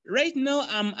 Right now,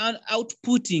 I'm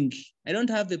outputting. I don't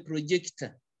have a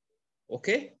projector,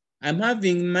 okay? I'm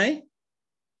having my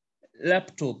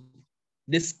laptop,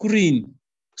 the screen,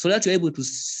 so that you're able to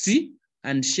see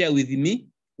and share with me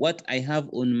what I have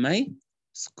on my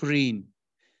screen.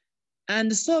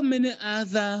 And so many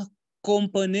other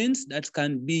components that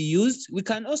can be used. We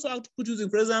can also output using,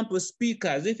 for example,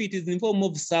 speakers, if it is in form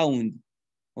of sound,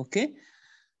 okay?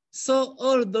 So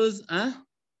all those are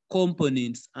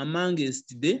components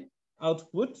amongst the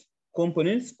output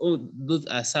components. All those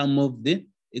are some of the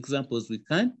examples we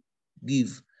can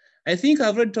give. I think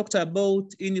I've already talked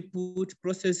about input,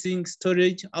 processing,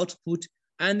 storage, output,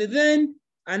 and then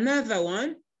another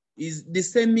one is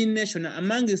dissemination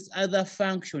amongst other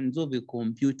functions of a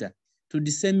computer to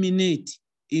disseminate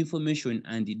information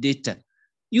and data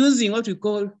using what we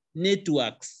call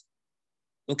networks,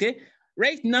 okay?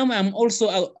 Right now, I'm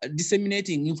also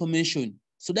disseminating information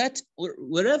so that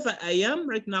wherever I am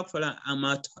right now, I'm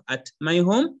at my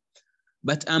home,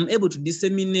 but I'm able to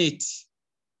disseminate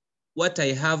what I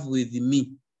have with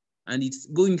me, and it's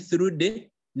going through the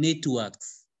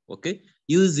networks, okay?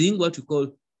 Using what we call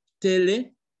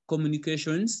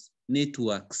telecommunications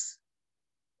networks,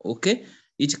 okay?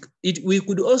 We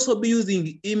could also be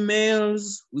using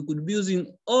emails, we could be using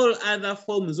all other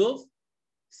forms of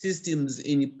systems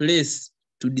in place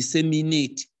to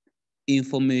disseminate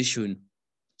information.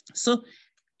 So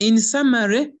in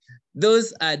summary,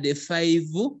 those are the 5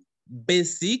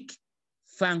 basic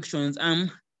functions. I'm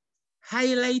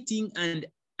highlighting and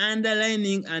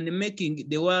underlining and making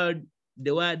the word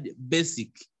basic,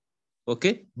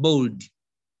 okay, bold,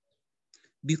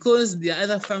 because the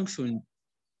other function,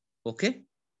 okay,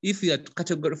 if you are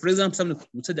category, for example, someone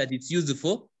would say that it's used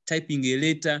for typing a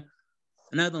letter,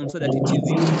 another one said that it is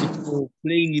used for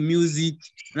playing music,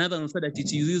 another one said that it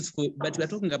is used for, but we are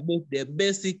talking about the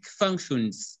basic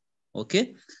functions,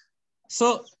 okay?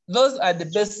 So those are the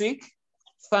basic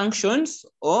functions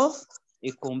of a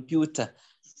computer.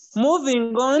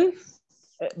 Moving on,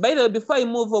 by the way, before I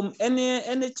move on,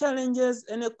 any challenges,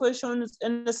 any questions,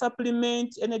 any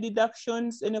supplement, any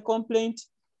deductions, any complaint,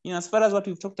 you know, as far as what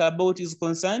we've talked about is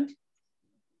concerned?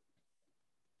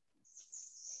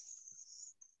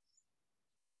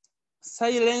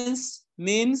 Silence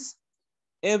means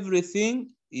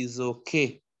everything is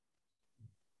okay.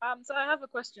 So I have a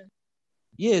question.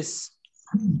 Yes.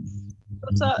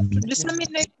 So to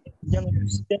disseminate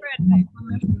spread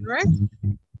information, right?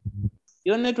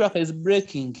 Your network is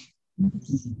breaking.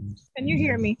 Can you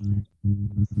hear me?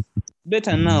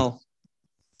 Better now.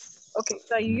 Okay,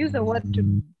 so you use the word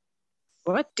to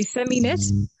what? Disseminate?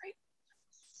 Right?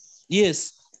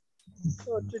 Yes.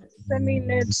 So to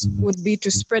disseminate would be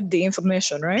to spread the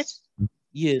information, right?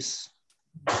 Yes.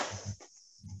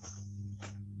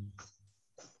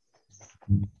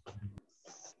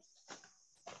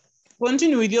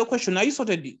 Continue with your question. Are you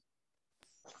sorted?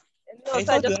 No,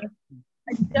 so I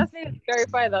just need to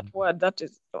clarify that word. That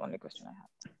is the only question I have.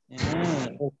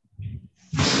 Yeah.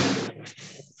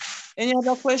 Any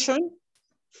other question?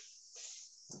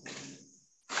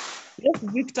 Yes,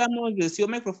 Victor Moses, your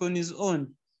microphone is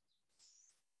on.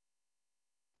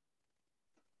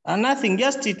 Nothing,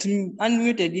 just it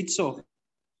unmuted itself.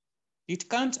 It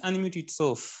can't unmute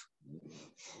itself.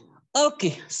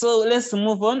 Okay, so let's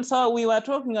move on. So we were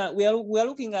talking, we are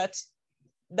looking at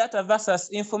data versus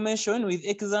information with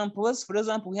examples. For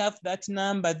example, we have that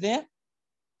number there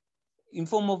in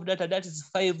form of data, that is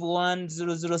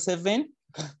 51007.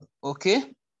 Okay.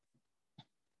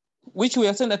 which we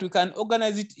are saying that we can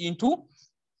organize it into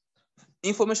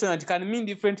information that can mean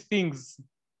different things.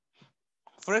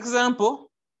 For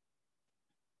example,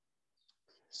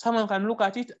 someone can look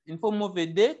at it in form of a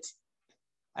date,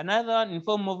 another one in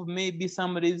form of maybe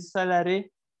somebody's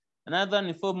salary, another one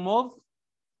in form of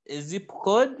a zip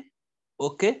code,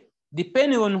 okay,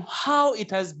 depending on how it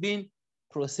has been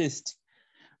processed.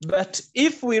 But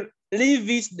if we leave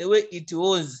it the way it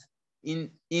was in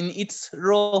its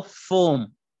raw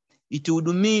form, it would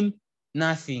mean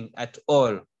nothing at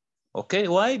all. Okay,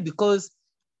 why? Because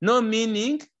no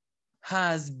meaning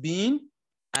has been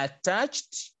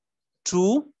attached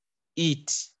to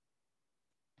it.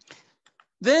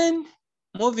 Then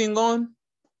moving on,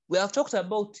 we have talked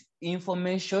about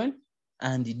information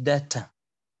and data.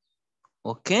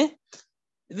 Okay,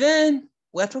 then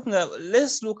we're talking about,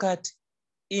 let's look at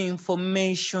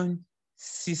information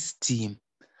system.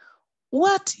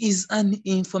 What is an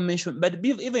information? But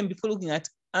even before looking at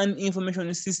an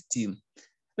information system,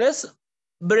 let's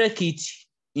break it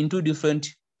into different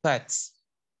parts.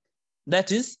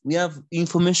 That is, we have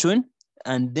information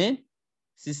and then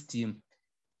system.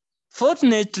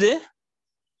 Fortunately,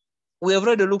 we have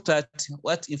already looked at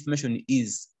what information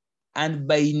is, and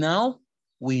by now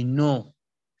we know.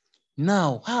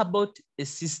 Now, how about a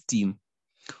system?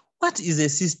 What is a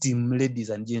system, ladies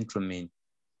and gentlemen?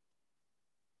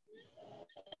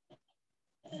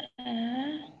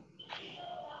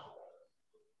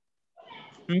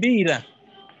 Mbira.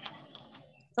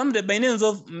 Somebody by names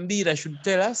of Mbira should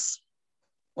tell us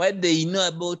what they know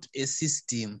about a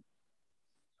system.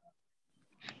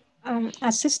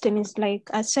 A system is like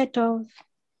a set of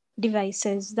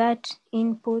devices that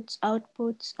inputs,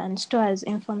 outputs, and stores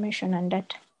information and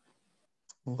data.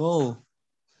 Oh,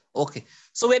 okay.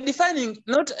 So we're defining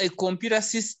not a computer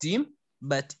system,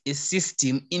 but a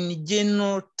system in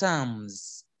general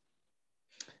terms.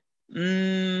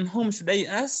 Whom should I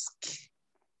ask?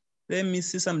 Let me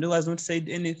see, somebody who has not said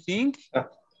anything.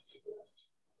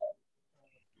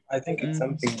 I think it's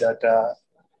something that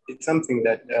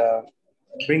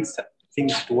brings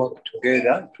things to work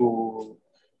together to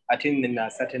attain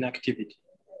a certain activity.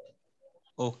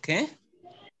 Okay.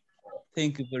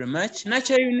 Thank you very much.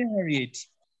 Naturally, Harriet,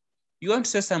 you want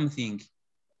to say something?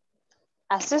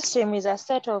 A system is a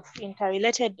set of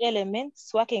interrelated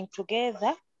elements working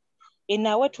together in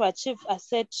a way to achieve a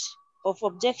set of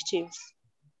objectives.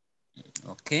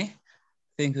 Okay,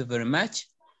 thank you very much.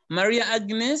 Maria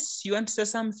Agnes, you want to say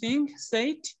something?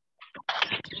 Say it.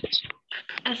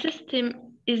 A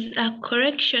system is a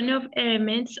collection of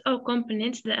elements or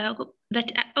components that are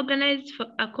organized for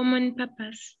a common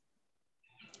purpose.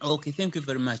 Okay, thank you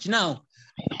very much. Now,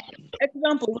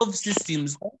 examples of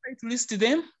systems, I'll try to list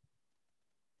them.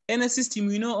 Any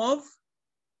system you know of?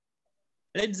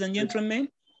 Ladies and gentlemen.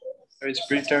 The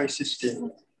respiratory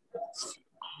system.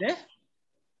 Yeah?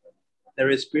 The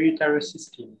respiratory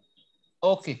system.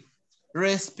 Okay,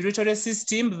 respiratory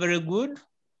system, very good.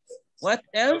 What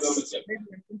else, ladies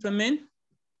and gentlemen?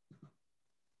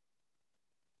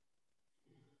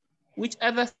 Which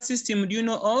other system do you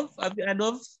know of? Have you heard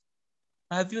of?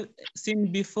 Have you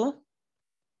seen before?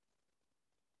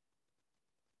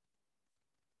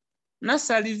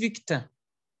 Nasali Victor.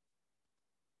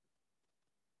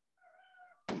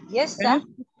 Yes, sir.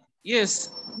 Yes,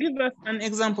 give us an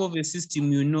example of a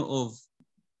system you know of.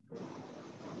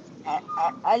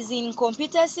 As in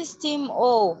computer system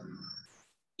or?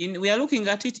 We are looking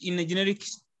at it in a generic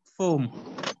form.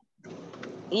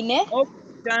 In a?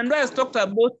 Chandra has talked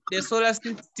about the solar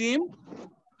system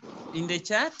in the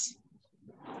chat.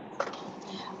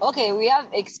 Okay, we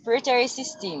have expiratory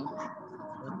system.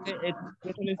 Okay,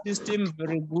 expiratory system,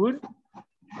 very good.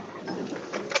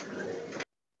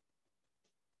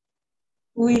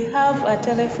 We have a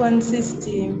telephone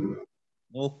system.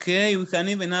 Okay, we can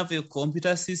even have a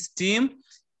computer system,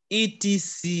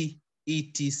 etc,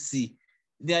 etc.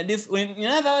 They are different. In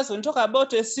other words, when we talk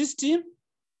about a system,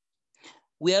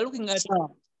 we are looking at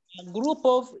a group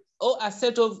of or a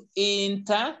set of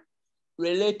interrelated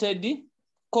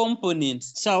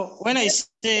components. So when I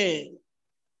say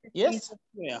yes,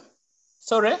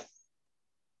 sorry,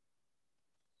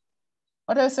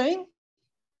 what are you saying?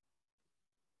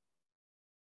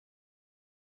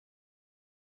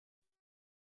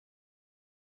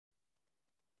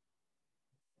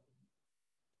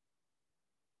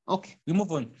 Okay, we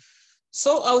move on.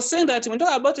 So I was saying that when we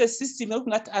talk about a system, we're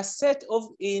looking at a set of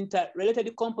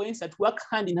interrelated components that work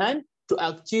hand in hand to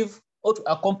achieve or to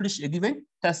accomplish a given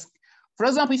task. For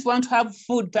example, if you want to have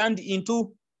food turned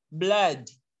into blood,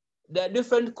 there are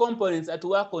different components that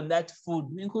work on that food,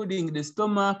 including the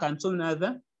stomach and some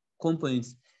other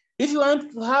components. If you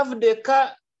want to have the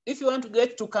car if you want to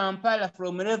get to Kampala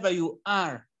from wherever you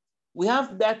are, we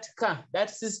have that car, that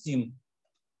system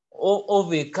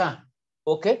of a car,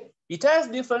 okay? It has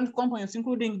different components,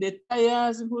 including the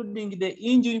tires, including the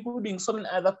engine, including so many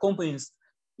other components.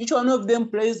 Each one of them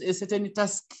plays a certain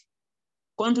task,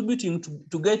 contributing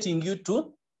to getting you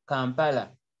to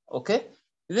Kampala, okay?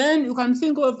 Then you can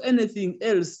think of anything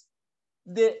else.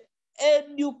 The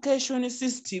education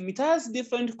system, it has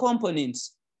different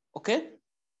components, okay,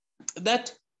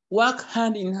 that work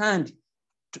hand in hand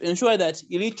to ensure that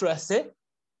illiteracy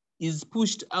is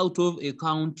pushed out of a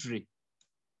country,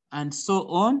 and so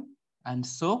on and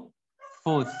so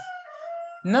forth.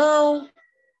 Now,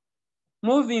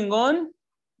 moving on,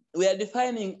 we are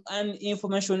defining an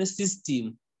information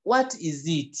system. What is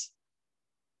it?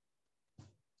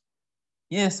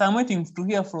 Yes, I'm waiting to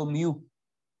hear from you.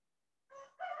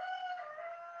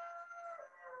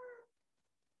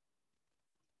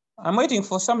 I'm waiting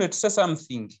for somebody to say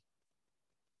something.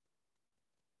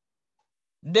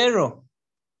 Dero.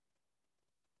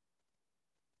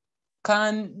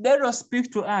 Can Dero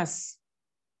speak to us?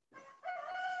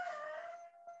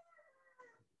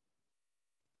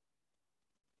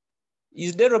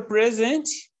 Is Dero present?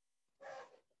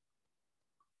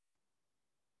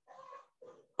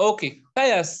 Okay,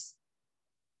 Pius.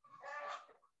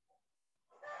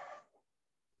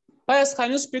 Pius,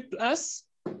 can you speak to us?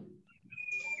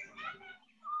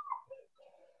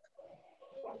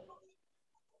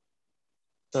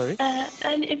 Sorry?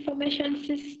 An information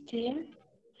system.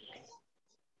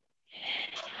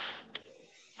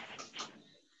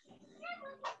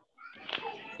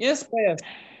 Yes, Pius,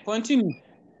 continue.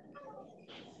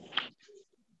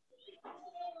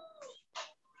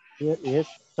 Yes,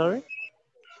 sorry?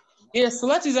 Yes,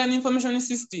 what is an information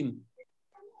system?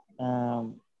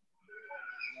 An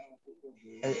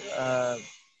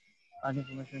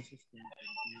information system can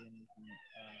be anything,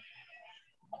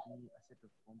 be a set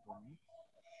of components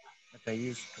that are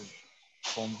used to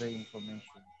convey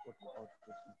information or to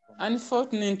output information.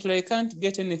 Unfortunately, I can't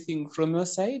get anything from your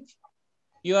side.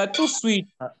 You are too sweet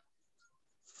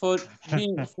for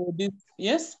being for this.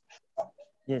 Yes?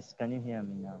 Yes, can you hear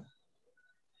me now?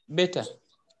 Better.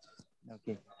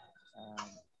 Okay.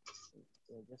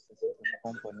 Just a set of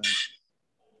components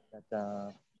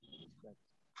that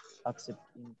accept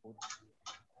input,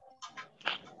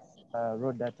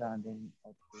 raw data, and then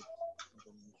output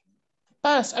information.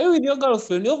 Pass, are you with your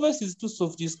girlfriend? Your voice is too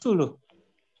soft, it's too low.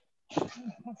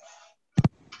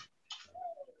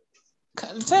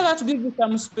 Tell her to give you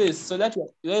some space so that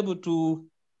you're able to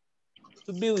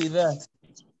be with us.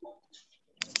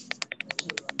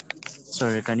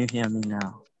 Sorry, can you hear me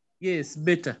now? Yes,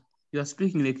 better. You are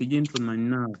speaking like a gentleman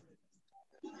now.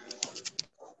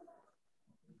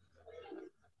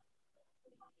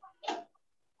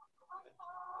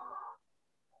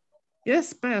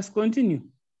 Yes, Pius, continue.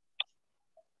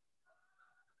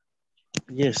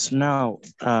 Yes, now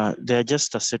they're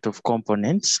just a set of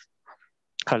components.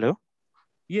 Hello?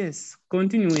 Yes,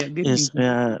 continue. We are getting yes, they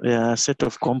are a set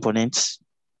of components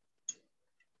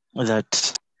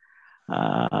that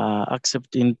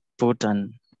accept input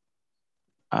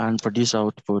and produce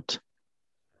output.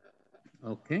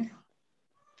 Okay.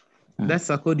 That's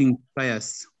according to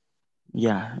Pius.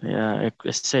 Yeah,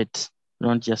 a set,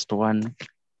 not just one,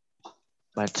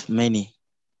 but many.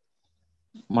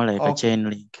 More like a chain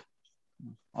link.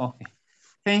 Okay,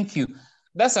 thank you.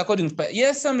 That's according to Pius.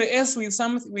 Yes, somebody else with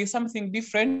something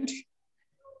different.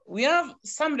 We have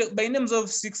somebody by names of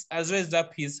 6 has raised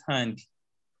up his hand.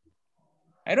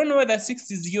 I don't know whether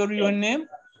 6 is your real name.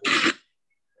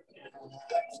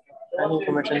 An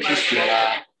information system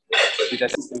is a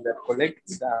system that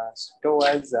collects,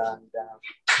 stores, and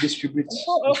distributes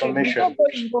information.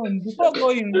 Before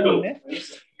going on,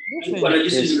 Yes.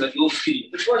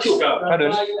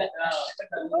 Pardon?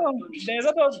 Oh, there's a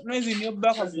lot of noise in your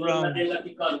background.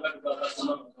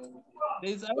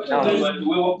 There's a lot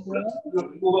of noise.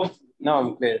 Now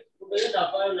I'm clear.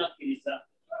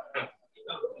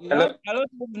 You have a lot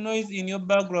of noise in your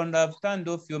background. I've turned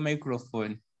off your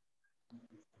microphone.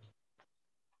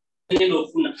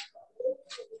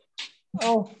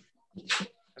 Oh,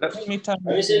 let me turn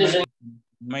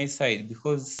my side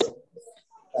because.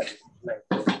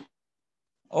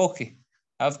 Okay,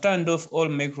 I've turned off all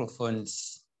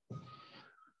microphones.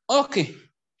 Okay,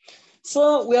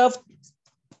 so we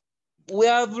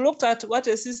have looked at what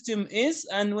a system is,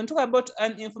 and when we talk about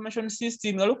an information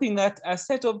system, we're looking at a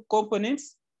set of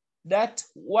components that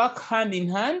work hand in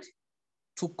hand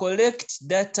to collect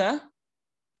data,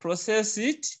 process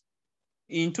it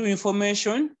into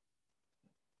information,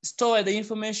 store the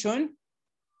information,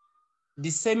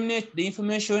 disseminate the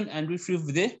information, and retrieve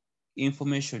the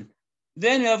information.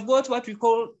 Then we have got what we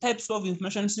call types of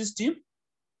information systems.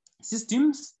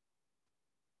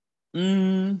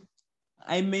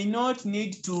 I may not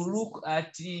need to look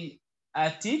at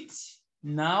it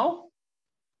now.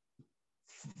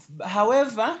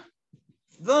 However,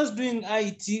 those doing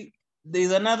IT,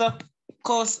 there's another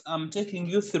course I'm taking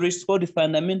you through. It's called the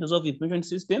Fundamentals of Information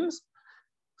Systems.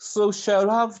 So shall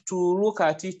have to look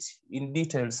at it in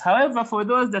details. However, for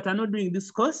those that are not doing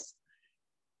this course,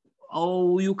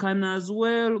 you can as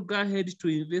well go ahead to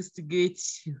investigate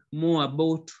more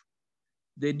about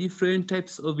the different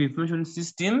types of information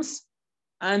systems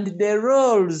and the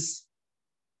roles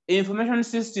information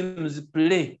systems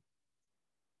play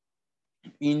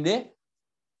in the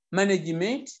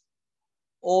management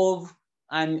of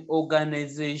an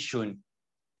organization.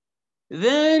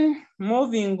 Then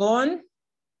moving on.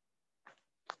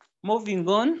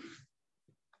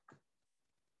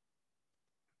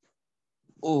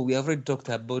 Oh, we have already talked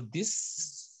about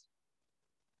this.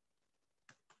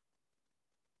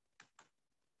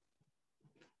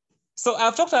 So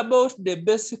I've talked about the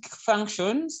basic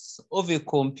functions of a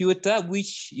computer,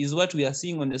 which is what we are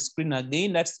seeing on the screen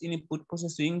again. That's input,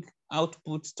 processing,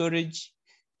 output, storage,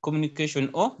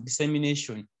 communication, or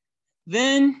dissemination.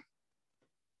 Then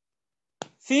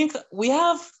think we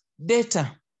have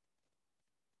data.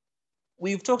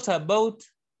 We've talked about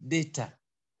data.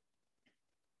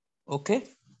 Okay.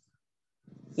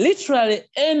 Literally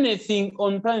anything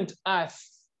on planet Earth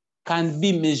can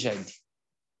be measured.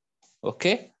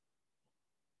 Okay.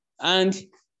 And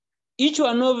each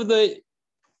one of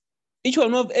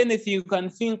anything you can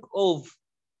think of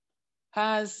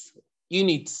has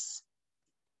units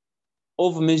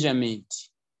of measurement.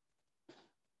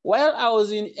 While I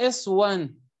was in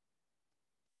S1,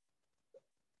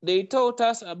 they taught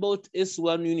us about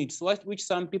S1 units, which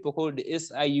some people call the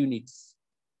SI units.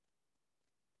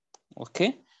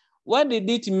 Okay, what did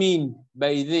it mean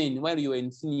by then while you were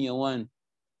in senior one?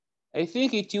 I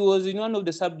think it was in one of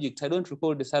the subjects. I don't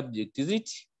recall the subject. Is it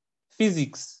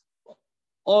physics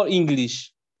or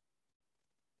English?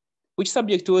 Which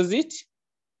subject was it?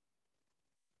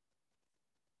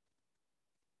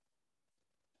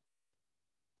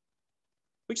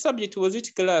 Which subject was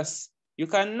it, class? You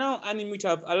can now unmute.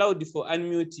 I've allowed for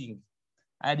unmuting.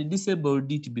 I had disabled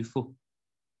it before.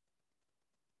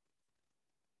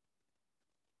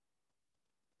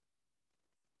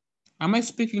 Am I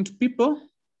speaking to people?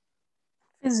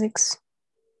 Physics.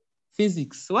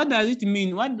 Physics. What does it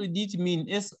mean? What did it mean?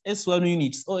 S1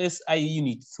 units or SI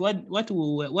units? What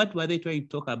were they trying to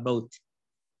talk about?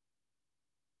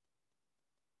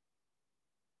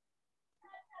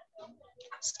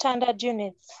 Standard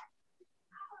units.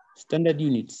 Standard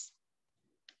units.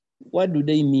 What do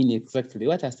they mean exactly?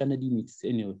 What are standard units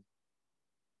anyway?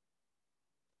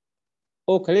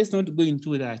 Okay, let's not go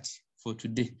into that for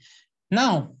today.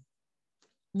 Now,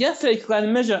 just like you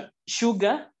can measure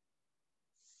sugar,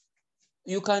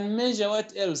 you can measure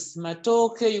what else?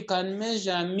 Matoke, you can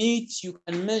measure meat, you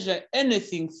can measure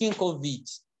anything, think of it,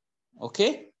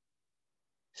 okay?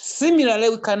 Similarly,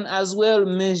 we can as well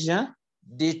measure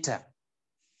data,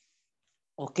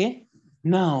 okay?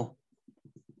 Now,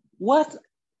 what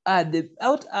are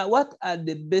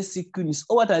the basic units,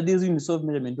 or what are these units of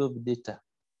measurement of data?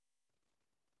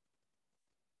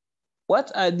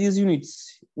 What are these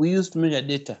units we use to measure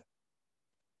data?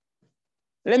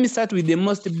 Let me start with the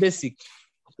most basic.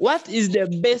 What is the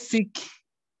basic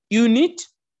unit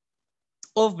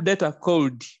of data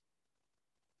called?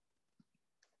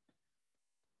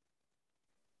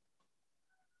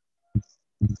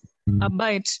 A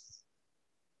byte.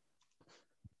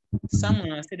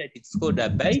 Someone has said that it's called a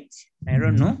byte. I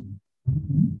don't know.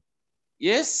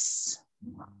 Yes,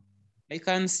 I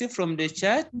can see from the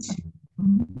chat.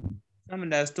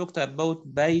 Someone has talked about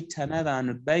byte, another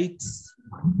on bytes.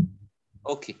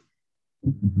 Okay.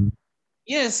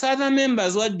 Yes, other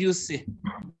members, what do you say?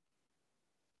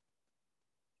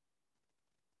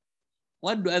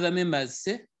 What do other members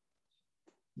say?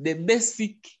 The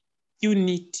basic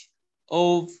unit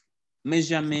of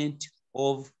measurement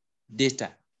of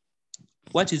data.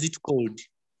 What is it called?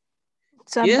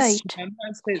 It's a byte.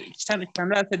 Chandra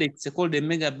said it's called a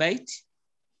megabyte.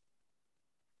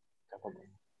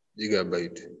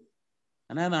 Gigabyte.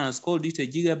 Another one has called it a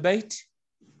gigabyte.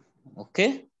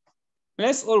 Okay.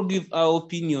 Let's all give our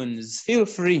opinions. Feel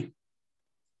free.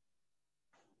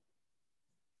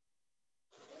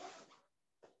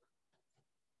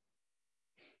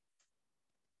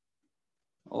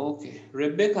 Okay.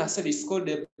 Rebecca said it's called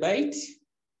a byte.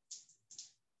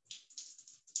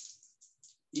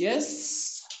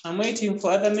 Yes. I'm waiting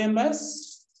for other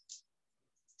members.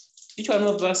 Each one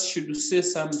of us should say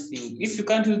something. If you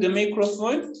can't use the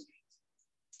microphone,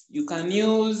 you can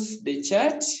use the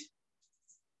chat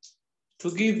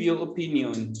to give your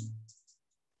opinion.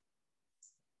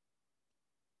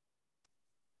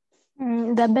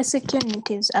 The basic unit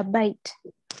is a byte.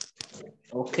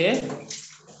 Okay.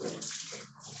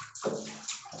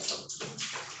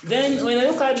 Then when I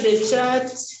look at the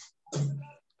chart,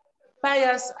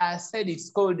 Pius has said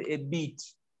it's called a bit.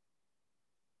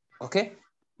 Okay.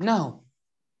 Now,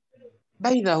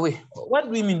 by the way, what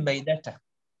do we mean by data?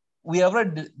 We have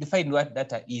already defined what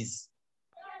data is.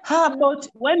 How about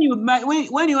when you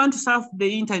want to surf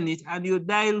the internet and you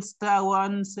dial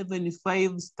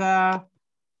 *175 star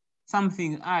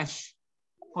something hash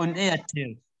on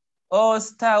Airtel, or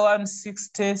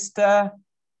 *160 star,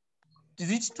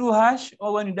 is it 2 hash?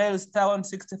 Or when you dial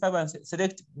 *165 and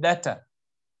select data,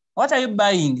 what are you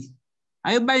buying?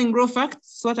 Are you buying raw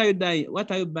facts? What are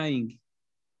you buying?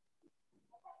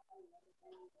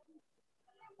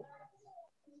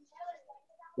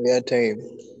 Airtime.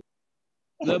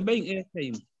 You're buying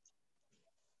airtime.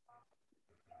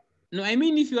 No, I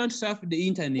mean if you want to surf the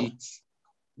internet,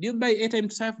 do you buy airtime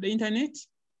to surf the internet?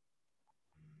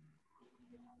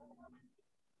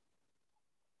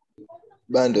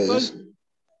 Bundles.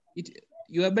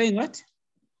 You are buying what?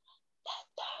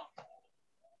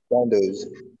 Bundles.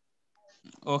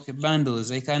 Okay,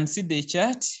 bundles. I can see the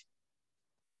chat.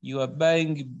 You are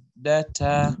buying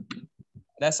data.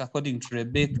 That's according to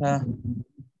Rebecca.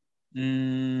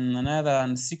 Another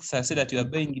one, 6, I said that you are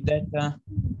buying data.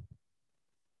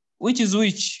 Which is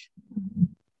which?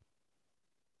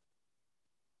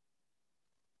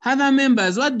 Other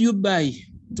members, what do you buy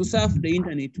to surf the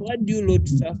internet? What do you load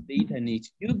to surf the internet?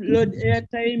 Do you load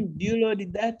airtime? Do you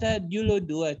load data? Do you load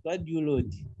what? What do you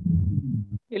load?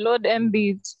 You load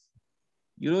MBs.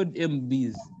 You load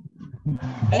MBs.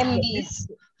 MBs.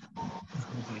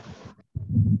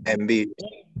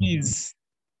 MBs.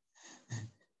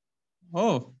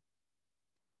 Oh.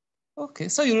 Okay,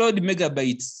 so you load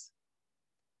megabytes.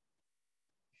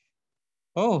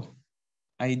 Oh,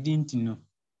 I didn't know.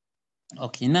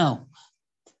 Okay, now,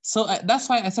 so that's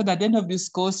why I said at the end of this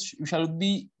course,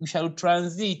 we shall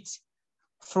transit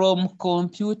from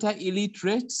computer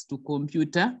illiterates to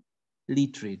computer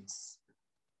literates.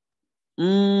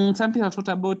 Some people have talked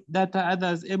about data,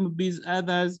 others MBs,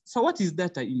 others. So what is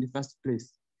data in the first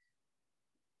place?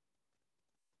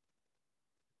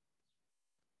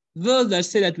 Those that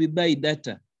say that we buy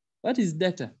data, what is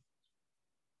data?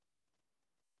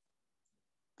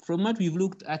 From what we've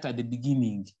looked at the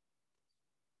beginning.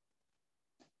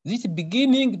 This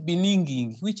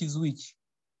beginning, which is which?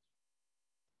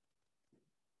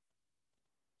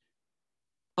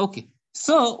 Okay,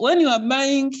 so when you are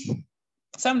buying,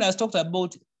 somebody has talked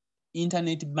about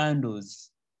internet bundles.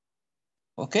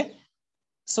 Okay,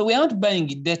 so we aren't buying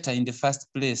data in the first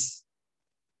place.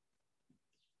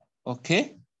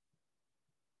 Okay,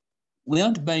 we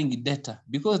aren't buying data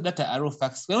because data are raw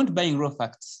facts. We aren't buying raw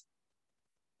facts.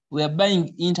 We are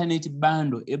buying internet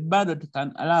bundle, a bundle that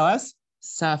can allow us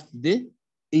surf the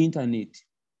internet.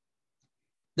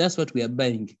 That's what we are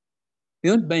buying.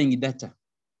 We aren't buying data.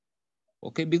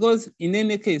 Okay, because in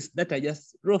any case, data are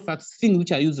just raw facts, things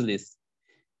which are useless,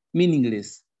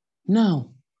 meaningless.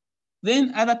 Now,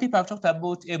 then other people have talked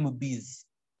about MBs.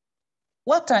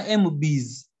 What are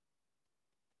MBs?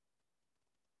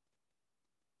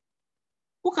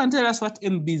 Who can tell us what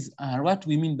MBs are? What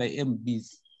we mean by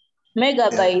MBs?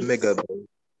 Megabytes. Megabytes.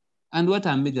 And what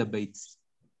are megabytes?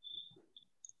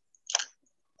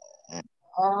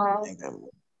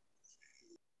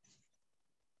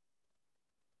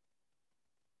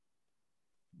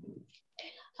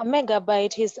 A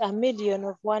megabyte is 1,000,000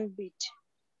 of 1 bit.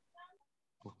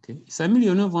 Okay, it's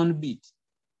 1,000,000 of 1 bit.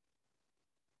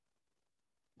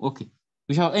 Okay,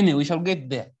 we shall get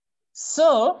there.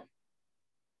 So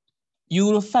you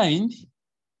will find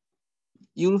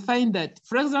that,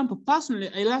 for example, personally,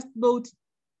 I last bought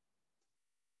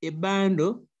a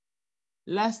bundle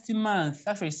last month.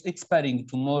 Actually, it's expiring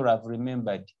tomorrow, I've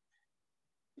remembered.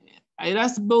 I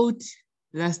last bought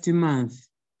last month.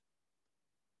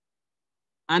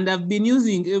 And I've been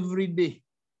using every day,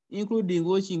 including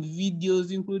watching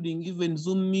videos, including even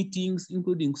Zoom meetings,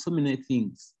 including so many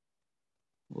things.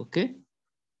 Okay.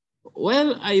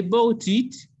 Well, I bought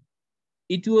it.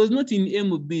 It was not in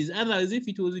MBs. Otherwise, if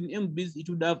it was in MBs, it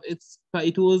would have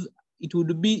expired. It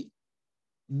would be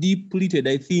depleted,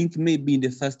 I think, maybe in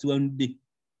the first 1 day.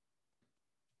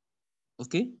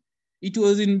 Okay. It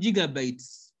was in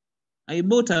gigabytes. I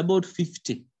bought about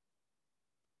 50.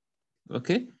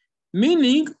 Okay.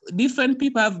 Meaning different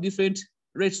people have different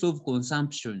rates of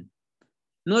consumption.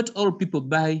 Not all people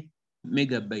buy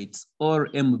megabytes or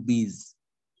MBs.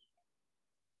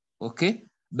 Okay,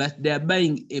 but they are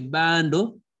buying a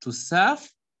bundle to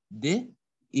surf the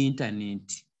internet.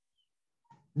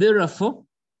 Therefore,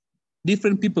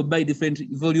 different people buy different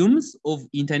volumes of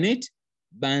internet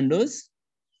bundles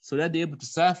so that they're able to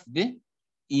surf the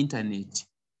internet.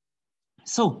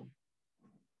 So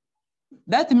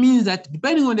that means that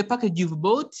depending on the package you've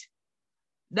bought,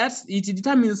 it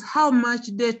determines how much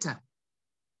data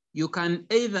you can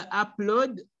either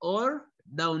upload or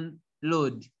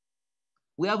download.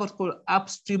 We have what's called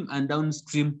upstream and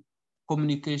downstream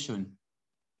communication.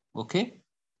 Okay?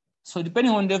 So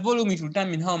depending on the volume, it will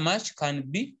determine how much can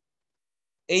be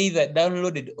either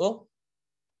downloaded or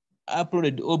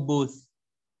uploaded or both.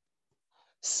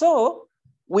 So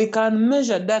we can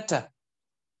measure data.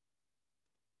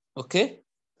 Okay?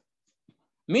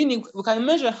 Meaning we can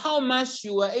measure how much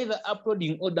you are either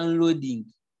uploading or downloading.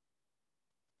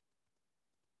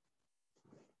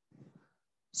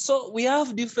 So we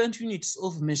have different units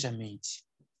of measurement.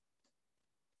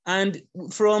 And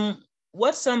from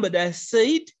what somebody has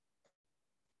said,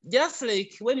 just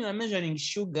like when you are measuring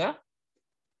sugar,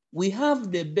 we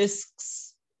have the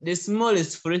basics, the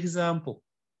smallest, for example.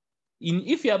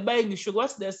 If you are buying sugar,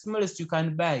 what's the smallest you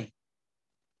can buy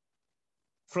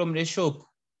from the shop?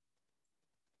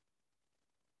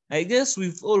 I guess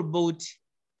we've all bought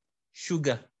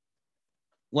sugar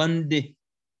one day.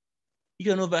 Each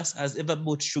one of us has ever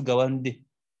bought sugar one day.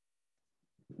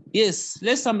 Yes,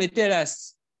 let somebody tell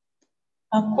us.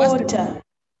 A quarter.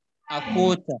 A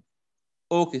quarter.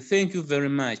 Okay, thank you very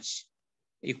much.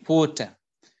 A quarter.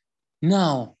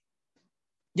 Now,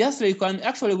 just like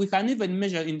we can even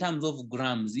measure in terms of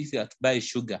grams if you have to buy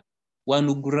sugar.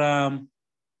 1 gram,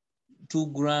 2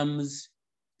 grams,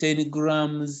 10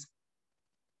 grams,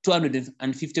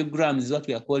 250 grams is what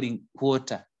we are calling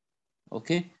quarter.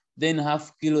 Okay, then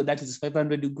half kilo, that is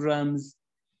 500 grams,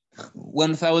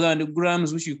 1,000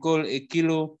 grams, which you call a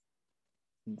kilogram.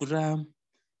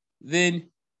 Then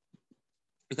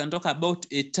we can talk about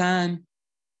a ton.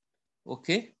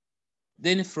 Okay,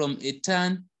 then from a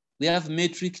ton, we have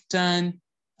metric ton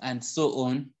and so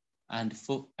on and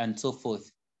so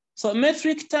forth. So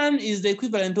metric ton is the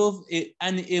equivalent of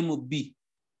an MB.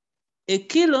 A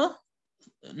kilo,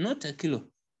 not a kilo,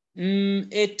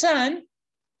 a ton,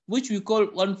 which we call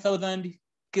 1,000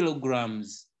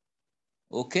 kilograms.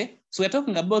 Okay, so we're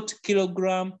talking about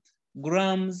kilogram,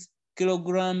 grams,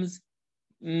 kilograms,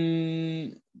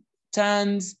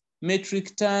 tons,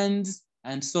 metric tons,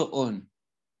 and so on.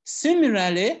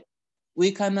 Similarly,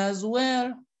 we can as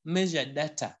well measure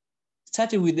data,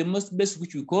 starting with the most basic,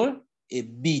 which we call a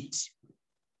bit.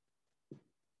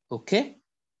 Okay,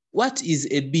 what is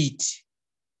a bit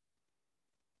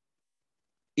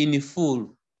in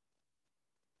full?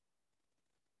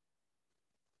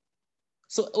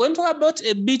 So when we talk about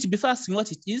a bit, before asking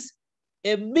what it is,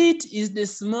 a bit is the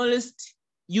smallest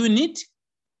unit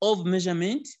of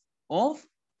measurement of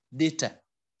data.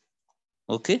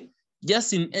 Okay,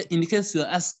 just in case you are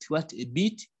asked what a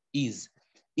bit is,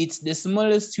 it's the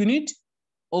smallest unit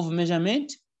of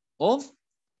measurement of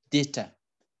data.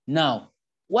 Now,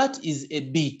 what is a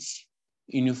bit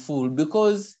in full?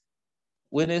 Because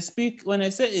when I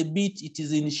say a bit, it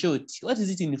is in short. What is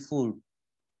it in full?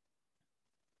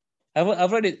 I've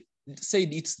already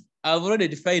said I've already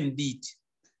defined it,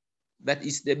 that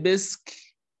is the basic,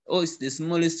 or it's the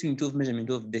smallest unit of measurement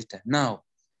of data. Now,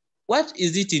 what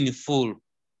is it in full?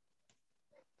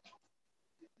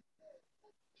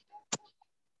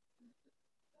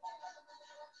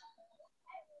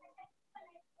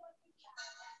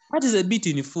 What is a bit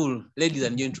in full, ladies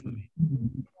and gentlemen?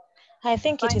 I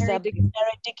think it is a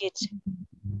binary digit.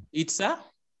 It's a?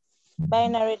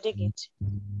 Binary digit.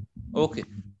 Okay,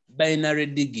 binary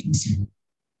digit.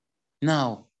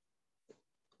 Now,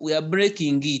 we are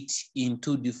breaking it in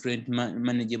 2 different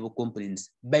manageable components.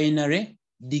 Binary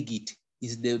digit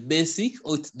is the basic,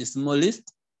 or it's the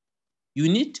smallest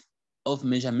unit of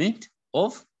measurement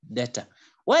of data.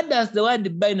 What does the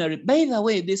word binary? By the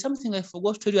way, there's something I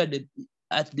forgot to tell you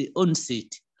at the onset.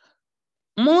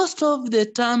 Most of the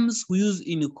terms we use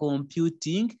in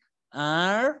computing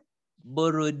are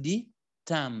borrowed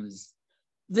terms.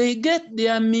 They get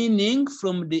their meaning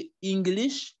from the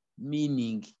English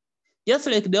meaning. Just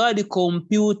like the word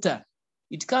computer,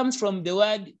 it comes from the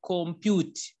word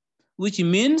compute, which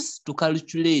means to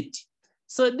calculate.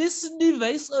 So this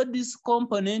device or this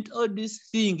component or this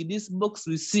thing, this box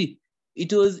we see,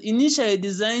 it was initially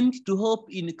designed to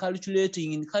help in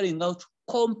calculating, in carrying out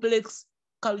complex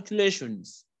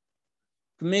calculations,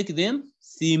 to make them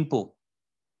simple.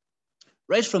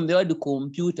 Right from the word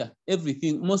computer,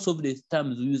 everything, most of the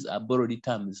terms we use are borrowed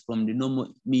terms from the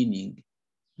normal meaning.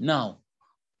 Now,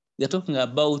 they're talking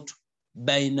about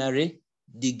binary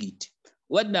digit.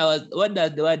 What does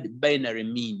the word binary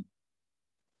mean?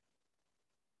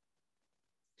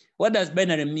 What does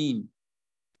binary mean?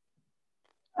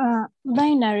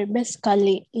 Binary,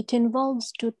 basically, it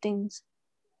involves two things.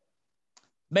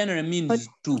 Binary means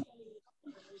two.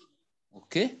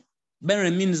 Okay.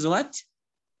 Binary means what?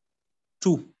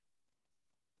 Two.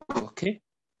 Okay.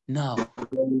 Now,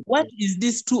 what is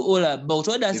this two all about?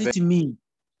 What does it mean?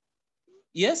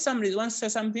 Yes, somebody wants to say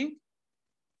something?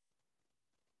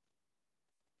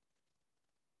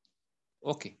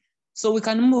 Okay. So we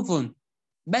can move on.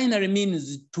 Binary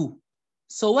means two.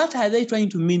 So what are they trying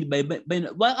to mean by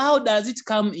binary? Well, how does it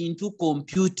come into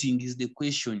computing is the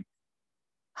question.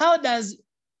 How does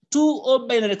two or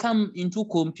binary come into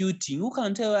computing? Who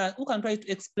can tell us, who can try to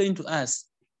explain to us?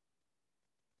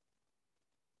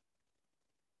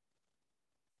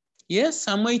 Yes,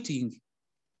 I'm waiting.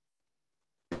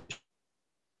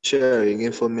 Sharing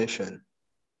information.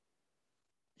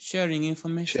 Sharing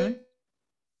information?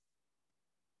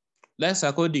 That's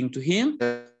according to him?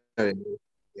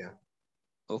 Yeah.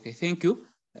 Okay, thank you.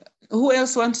 Who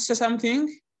else wants to say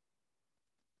something?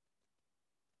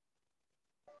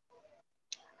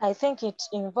 I think it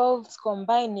involves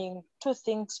combining two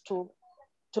things to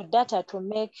data to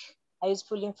make a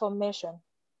useful information.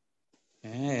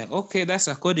 Okay, that's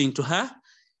according to her.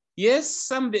 Yes,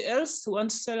 somebody else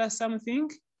wants to tell us something?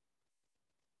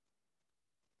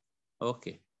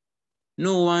 Okay.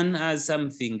 No one has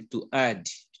something to add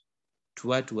to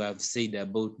what we have said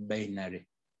about binary.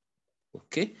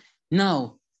 Okay.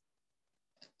 Now,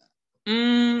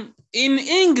 in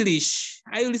English,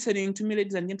 are you listening to me,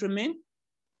 ladies and gentlemen?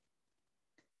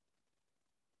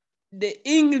 The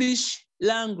English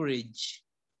language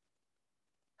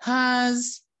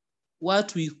has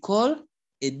what we call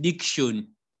a diction.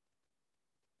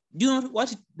 Do you know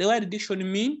what the word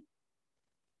diction means?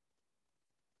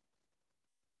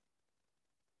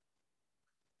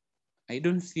 I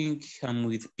don't think I'm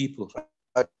with people.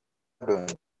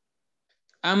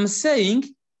 I'm saying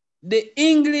the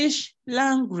English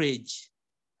language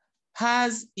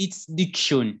has its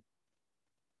diction.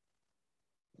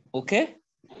 Okay?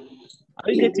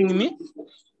 Are you getting me?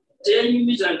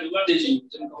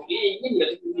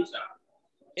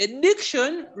 A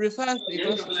diction refers to a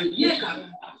classification.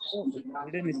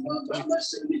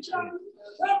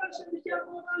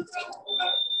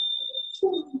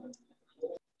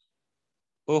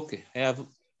 Okay, I have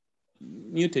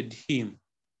muted him.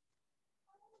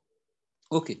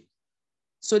 Okay,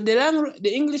 so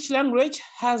the English language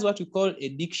has what we call a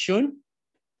diction,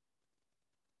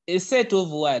 a set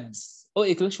of words or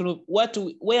a collection of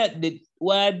where the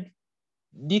word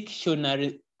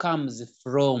dictionary comes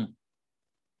from.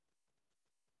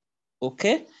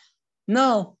 Okay,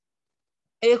 now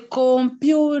a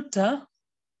computer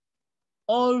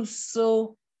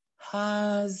also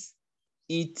has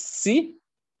its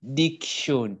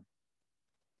diction.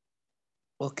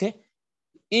 Okay,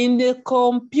 in the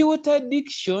computer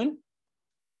diction,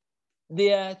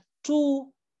 there are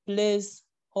two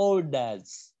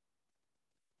placeholders.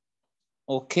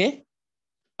 Okay,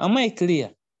 am I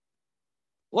clear?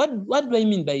 What do I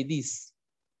mean by this?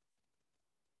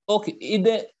 Okay, in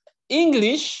the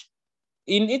English,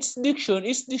 in its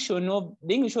diction of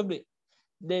the English of the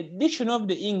diction of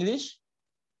the English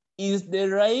is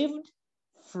derived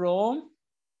from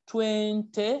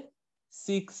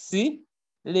 26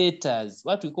 letters,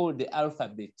 what we call the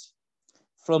alphabet,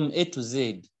 from A to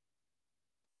Z.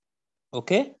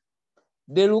 Okay?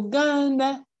 The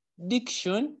Luganda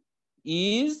diction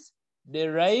is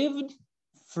derived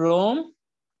from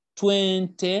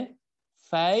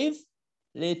 25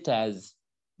 letters.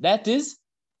 That is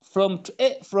from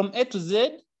A to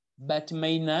Z, but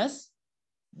minus,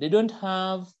 they don't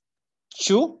have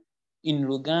Chu in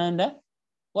Luganda.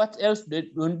 What else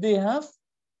don't they have?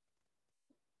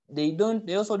 They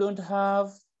also don't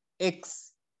have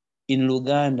X in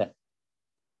Luganda.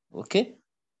 Okay?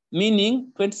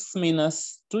 Meaning 26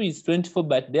 minus 2 is 24,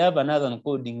 but they have another one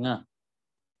called Nga.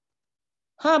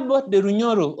 How about the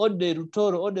Runyoro or the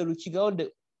Rutoro or the Ruchiga or the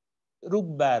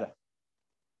Rugbara?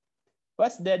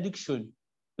 What's their diction?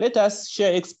 Let us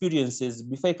share experiences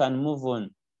before I can move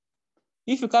on.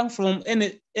 If you come from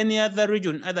any other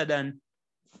region other than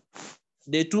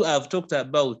the two I've talked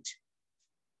about,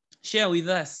 share with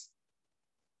us.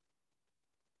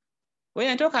 When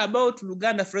I talk about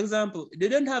Luganda, for example, they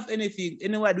don't have any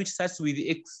word which starts with the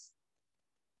X.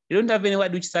 They don't have any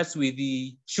word which starts with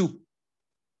the Chu.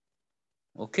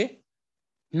 Okay?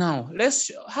 Now,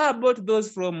 how about those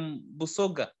from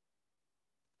Busoga?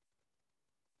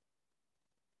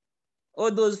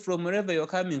 Or those from wherever you're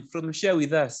coming from, share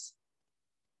with us.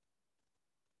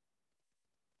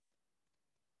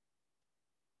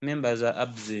 Members are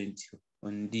absent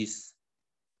on this.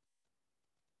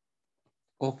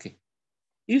 Okay.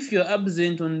 If you're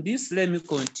absent on this, let me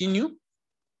continue.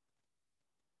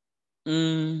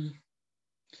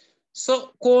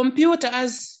 So computer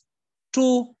has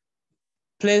two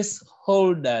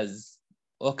placeholders,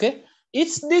 okay?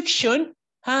 Each diction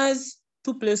has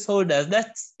two placeholders,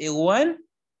 that's a 1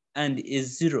 and a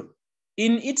 0.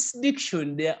 In each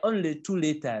diction, there are only 2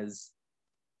 letters,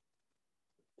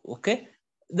 okay?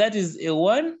 That is a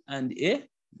 1 and a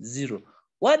 0.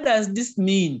 What does this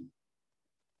mean?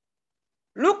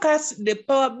 Look at the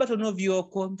power button of your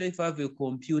computer if you have a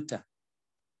computer.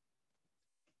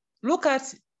 Look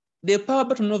at the power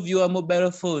button of your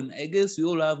mobile phone. I guess we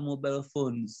all have mobile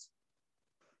phones.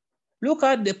 Look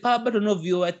at the power button of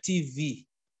your TV.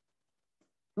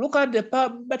 Look at the power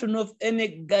button of any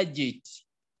gadget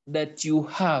that you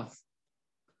have.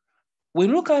 When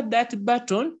you look at that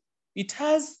button, it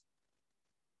has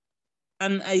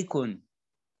an icon.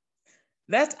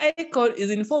 That icon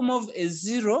is in form of a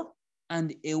 0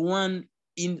 and a 1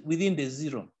 within the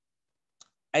 0.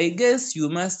 I guess you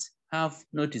must have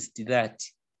noticed that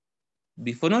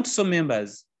before. Not so,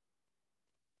 members.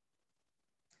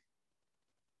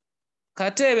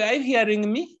 Katebe, are you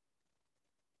hearing me?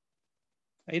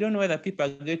 I don't know whether people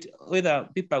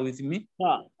are with me.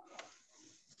 Sir.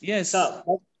 Yes. Sir,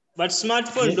 but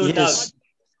smartphones don't have.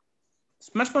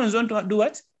 Smartphones don't do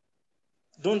what?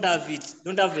 Don't have it.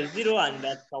 Don't have a 0 and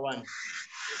that's a 1.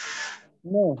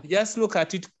 No, just look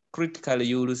at it critically,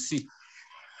 you will see.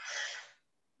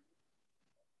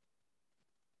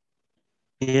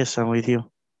 Yes, I'm with you.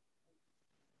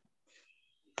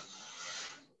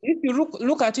 If you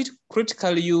look at it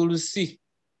critically, you will see.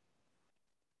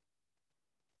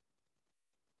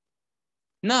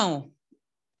 Now,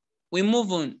 we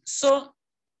move on. So,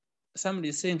 somebody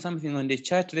is saying something on the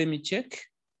chat. Let me check.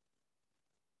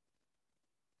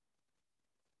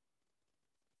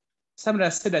 Somebody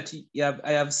has said that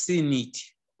I have seen it.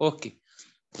 Okay.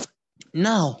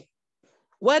 Now,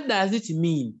 what does it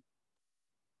mean?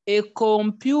 A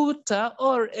computer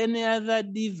or any other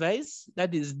device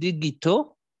that is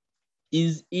digital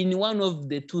is in one of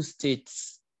the 2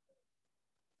 states.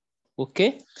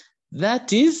 Okay?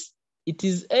 That is, it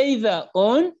is either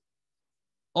on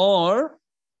or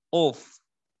off.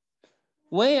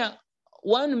 Where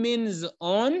 1 means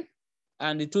on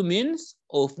and 2 means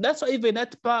off. That's why even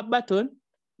that power button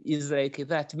is like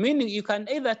that, meaning you can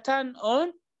either turn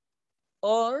on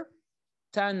or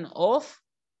turn off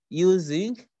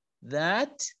using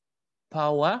that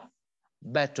power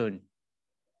button.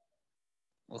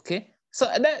 Okay, so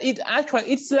that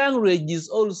its language is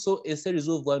also a series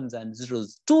of 1s and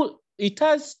 0s. It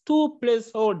has 2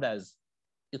 placeholders,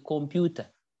 a computer.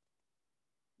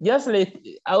 Just like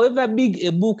however big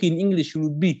a book in English will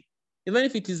be, even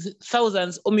if it is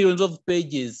thousands or millions of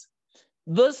pages,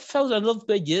 those thousands of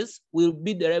pages will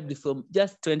be derived from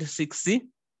just 26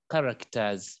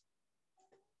 characters.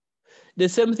 The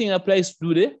same thing applies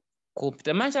to the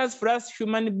computer. Much as for us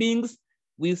human beings,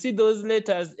 we see those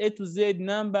letters A to Z,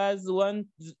 numbers 1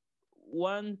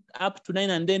 up to 9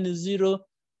 and then 0.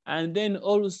 And then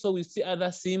also we see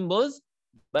other symbols,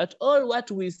 but all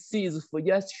what we see is for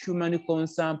just human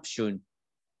consumption.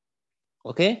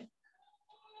 Okay?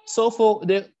 So for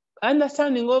the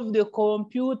understanding of the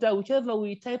computer, whichever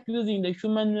we type using the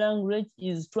human language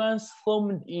is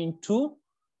transformed into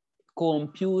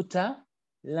computer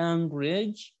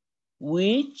language,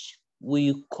 which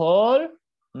we call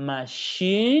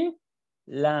machine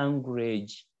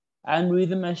language. And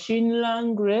with machine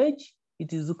language,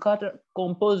 it is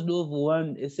composed of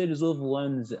a series of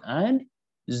 1s and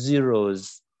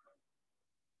 0s.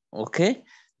 Okay?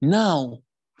 Now,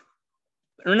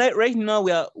 right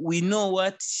now we know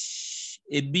what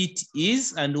a bit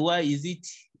is, and why is it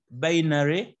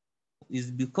binary? Is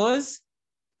because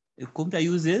a computer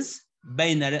uses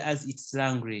binary as its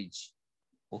language.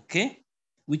 Okay?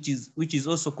 Which is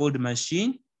also called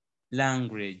machine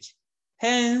language.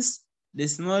 Hence, the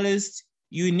smallest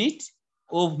unit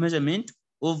of measurement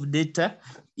of data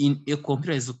in a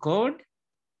computer is called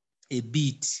a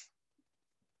bit.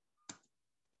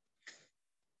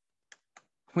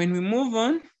 When we move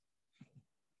on,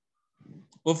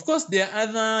 of course, there are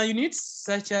other units,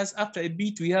 such as after a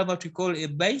bit, we have what we call a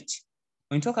byte.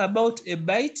 When we talk about a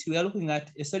byte, we are looking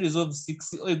at a series of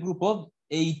 6 or a group of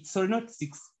 8, sorry, not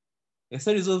 6, a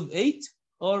series of 8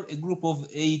 or a group of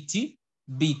 80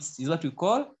 bits is what we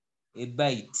call a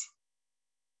byte.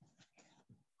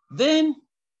 Then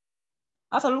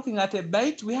after looking at a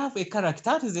byte, we have a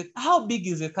character. How big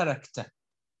is a character?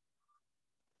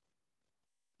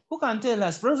 Who can tell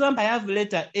us? For example, I have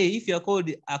letter A. If you're called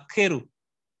Akeru,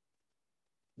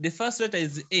 the first letter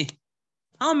is A.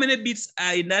 How many bits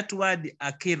are in that word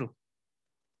Akeru?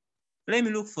 Let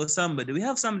me look for somebody. We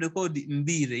have somebody called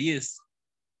Mbire, yes.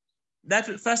 That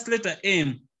first letter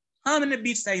M. How many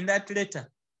bits are in that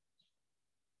letter?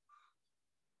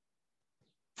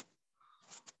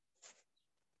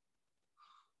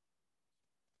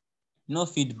 No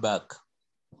feedback.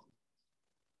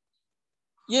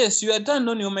 Yes, you are turned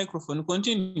on your microphone.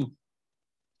 Continue.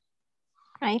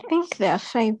 I think there are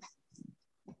 5.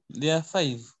 There are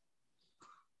 5.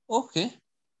 Okay.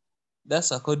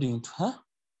 That's according to her.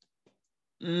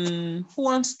 Who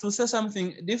wants to say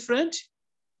something different?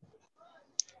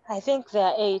 I think there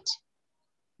are 8.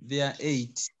 There are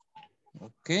 8.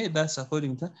 Okay, that's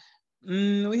according to her.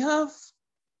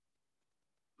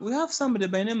 We have somebody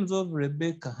by names of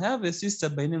Rebecca. I have a sister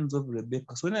by names of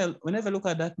Rebecca. So whenever I look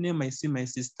at that name, I see my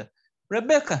sister.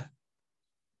 Rebecca.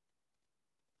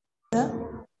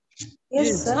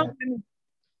 Yes, sir.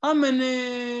 How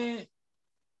many,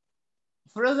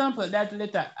 for example, that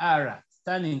letter R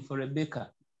standing for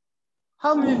Rebecca,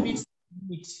 how many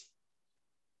bits?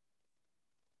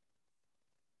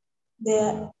 There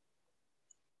are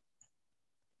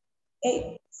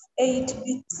 8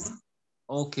 bits.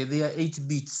 Okay, there are 8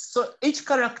 bits. So each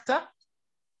character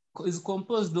is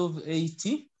composed of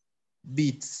 80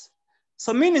 bits.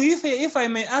 So meaning if I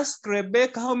may ask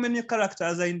Rebecca, how many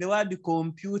characters are in the word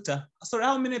computer? Sorry,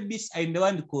 how many bits are in the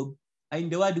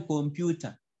word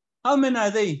computer? How many are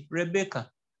they,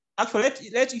 Rebecca? Actually,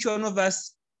 let each one of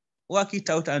us work it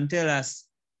out and tell us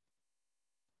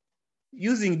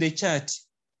using the chat.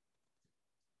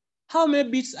 How many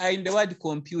bits are in the word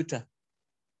computer?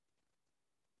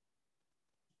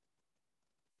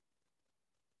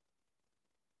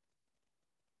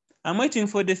 I'm waiting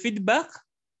for the feedback.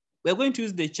 We're going to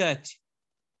use the chat.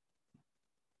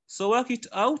 So work it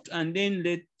out and then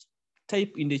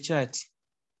type in the chat.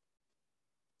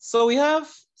 So we have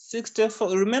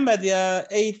 64. Remember, there are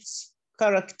 8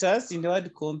 characters in the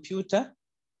word computer.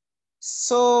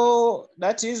 So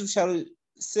that is, we shall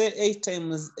say 8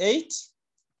 times 8,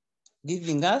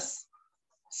 giving us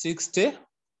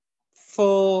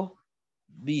 64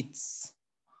 bits.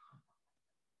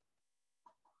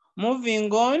 Moving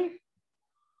on,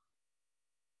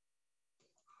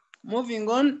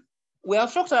 we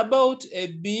have talked about a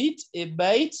bit, a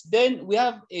byte, then we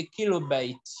have a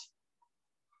kilobyte.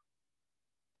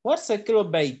 What's a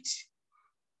kilobyte?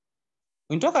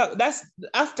 We talk about, that's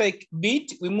after a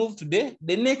bit, we move to the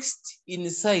next in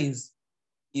size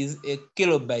is a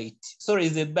kilobyte. Sorry,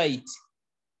 is a byte.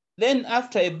 Then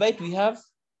after a byte, we have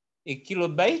a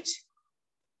kilobyte.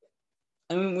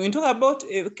 And when we talk about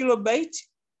a kilobyte,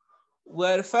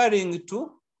 we're referring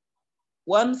to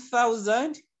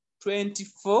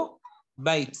 1024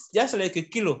 bytes, just like a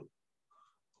kilo.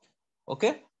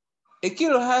 Okay? A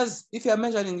kilo has, if you're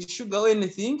measuring sugar or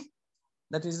anything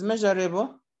that is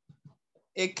measurable,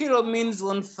 a kilo means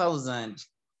 1,000.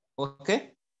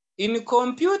 Okay? In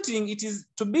computing, it is,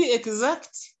 to be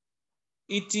exact,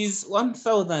 it is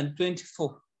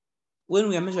 1024 when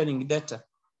we are measuring data.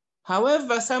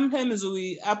 However, sometimes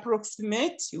we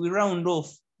approximate, we round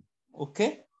off,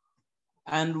 okay?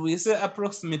 And we say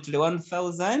approximately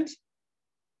 1,000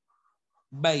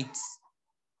 bytes.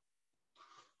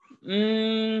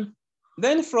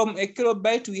 Then from a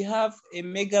kilobyte, we have a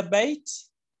megabyte.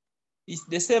 It's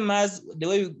the same as the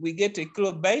way we get a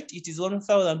kilobyte, it is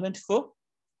 1024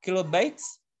 kilobytes.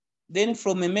 Then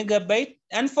from a megabyte,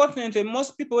 unfortunately,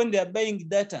 most people when they are buying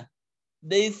data,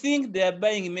 they think they are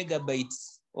buying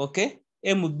megabytes, okay?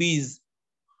 MBs.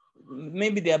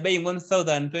 Maybe they are buying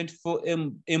 1024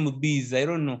 MBs, I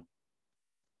don't know.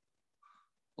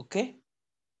 Okay?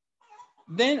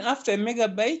 Then after a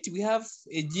megabyte, we have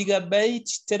a gigabyte,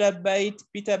 terabyte,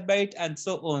 petabyte, and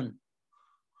so on.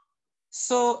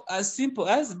 So as simple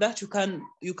as that, you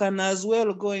can as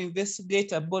well go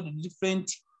investigate about the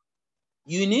different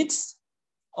units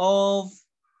of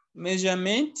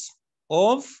measurement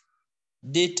of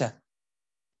data.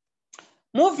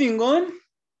 Moving on,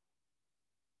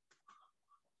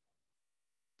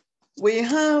 we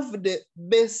have the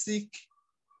basic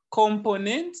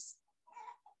components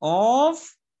of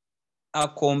a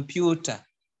computer,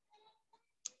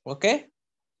 okay?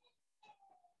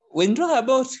 When you talk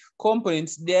about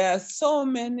components, there are so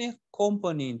many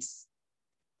components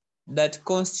that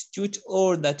constitute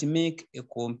or that make a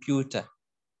computer,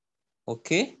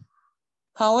 okay?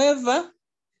 However,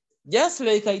 Just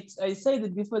like I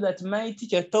said before that my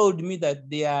teacher told me that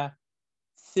there are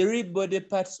 3 body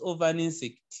parts of an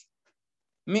insect.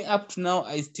 Me up to now,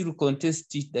 I still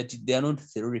contest it that they are not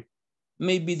 3.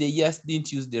 Maybe they just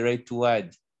didn't use the right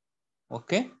word,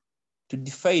 okay? To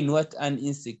define what an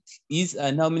insect is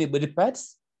and how many body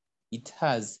parts it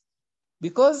has.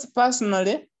 Because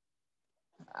personally,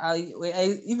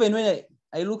 even when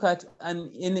I look at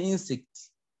an insect,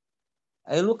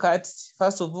 I look at,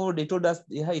 first of all, they told us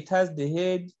it has the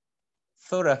head,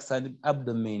 thorax, and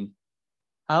abdomen.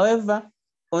 However,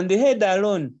 on the head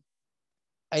alone,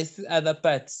 I see other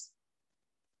parts,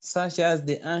 such as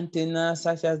the antenna,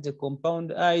 such as the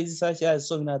compound eyes, such as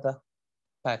so many other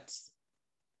parts.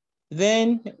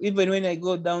 Then, even when I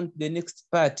go down to the next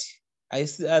part, I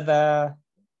see other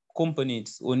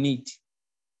components on it,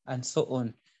 and so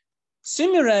on.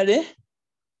 Similarly,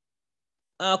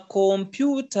 a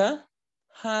computer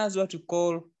has what we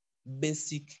call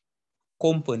basic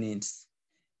components.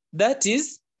 That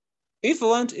is, if I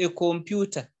want a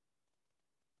computer,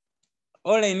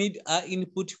 all I need are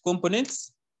input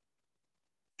components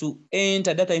to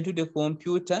enter data into the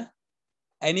computer.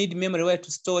 I need memory where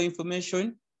to store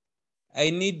information.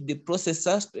 I need the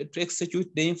processors to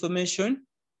execute the information.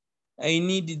 I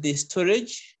need the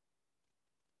storage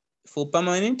for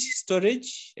permanent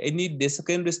storage. I need the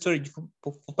secondary storage for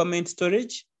permanent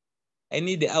storage. I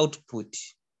need the output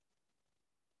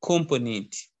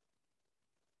component,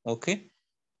 okay?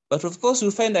 But of course,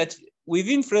 we find that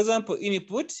within, for example,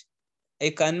 input, I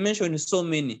can mention so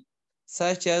many,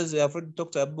 such as I've already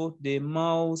talked about the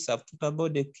mouse, I've talked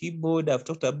about the keyboard, I've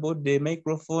talked about the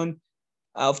microphone,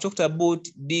 I've talked about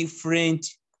different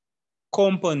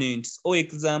components or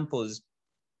examples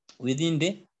within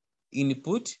the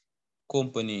input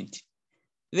component.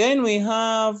 Then we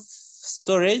have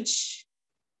storage.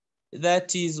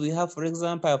 That is, we have, for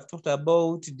example, I've talked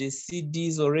about the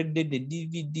CDs already, the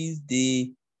DVDs,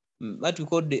 the what we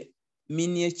call the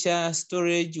miniature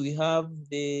storage. We have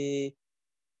the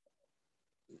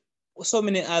so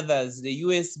many others, the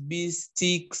USB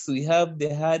sticks, we have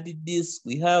the hard disk,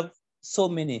 we have so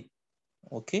many,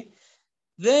 okay?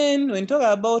 Then when we talk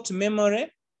about memory,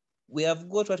 we have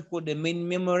got what we call the main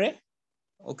memory,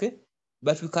 okay?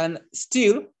 But we can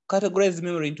still categorize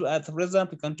memory into other. For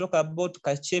example, we can talk about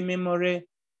cache memory.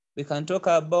 We can talk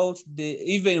about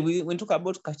when we talk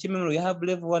about cache memory, we have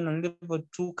level 1 and level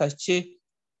 2 cache.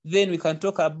 Then we can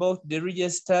talk about the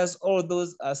registers. All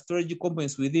those are storage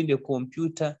components within the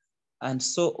computer, and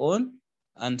so on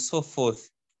and so forth,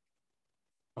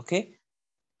 okay?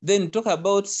 Then talk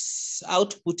about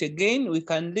output again. We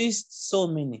can list so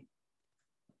many,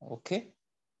 okay?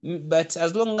 But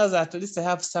as long as at least I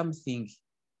have something,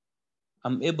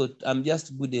 I'm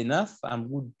just good enough, I'm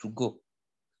good to go.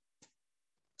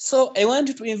 So I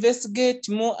want to investigate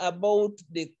more about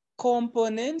the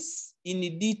components in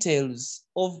the details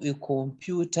of a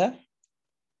computer,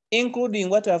 including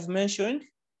what I've mentioned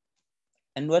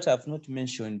and what I've not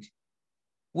mentioned,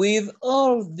 with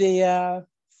all their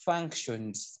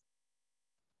functions.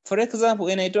 For example,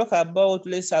 when I talk about,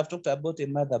 I've talked about a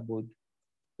motherboard.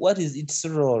 What is its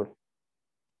role?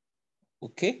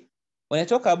 Okay. When I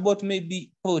talk about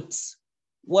maybe ports,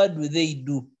 what do they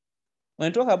do? When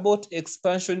I talk about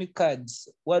expansion cards,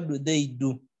 what do they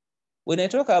do? When I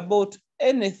talk about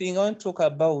anything I want to talk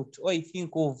about or I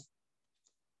think of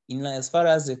as far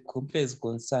as the computer is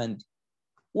concerned,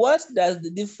 what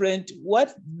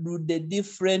do the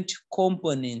different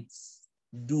components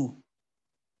do?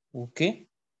 Okay.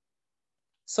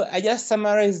 So I just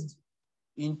summarized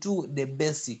into the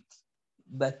basic,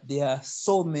 but there are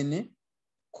so many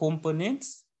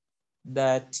components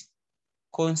that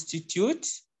constitute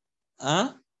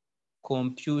a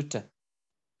computer.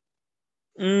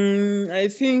 I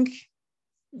think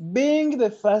being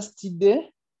the first day,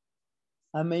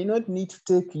 I may not need to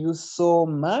take you so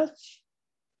much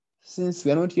since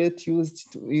we are not yet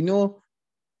used to,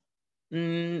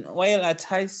 while at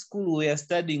high school, we are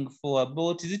studying for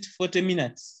about, 40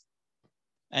 minutes?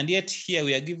 And yet here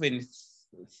we are given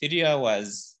 3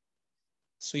 hours.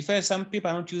 So we find some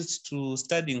people are not used to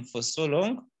studying for so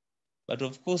long, but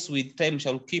of course with time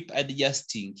shall keep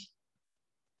adjusting.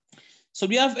 So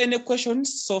do you have any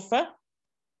questions so far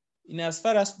in as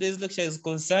far as today's lecture is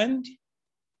concerned?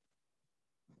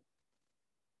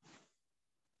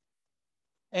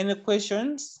 Any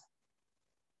questions?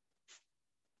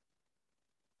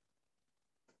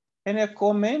 Any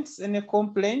comments, any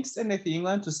complaints, anything you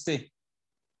want to say?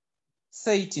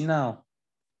 Say it now.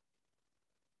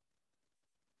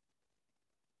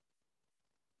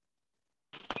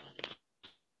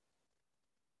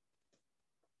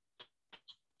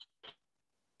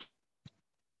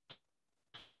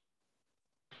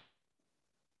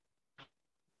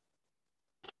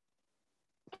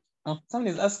 Someone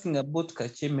is asking about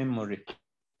cache memory.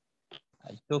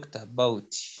 I talked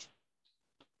about.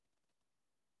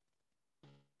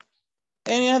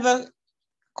 Any other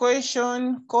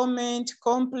question, comment,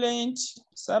 complaint,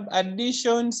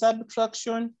 addition,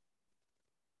 subtraction?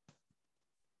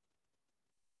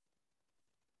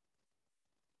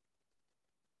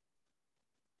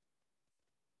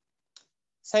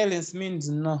 Silence means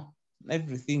no,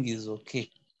 everything is okay.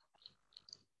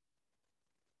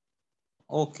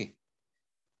 Okay.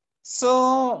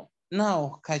 So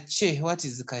now cache, what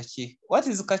is cache? What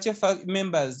is cache for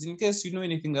members? In case you know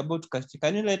anything about cache,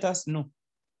 can you let us know,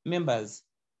 members?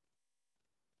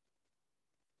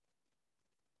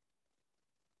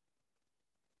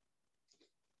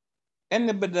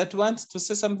 Anybody that wants to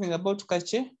say something about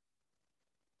cache?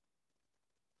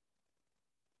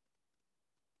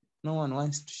 No one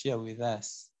wants to share with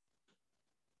us.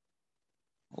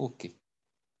 Okay.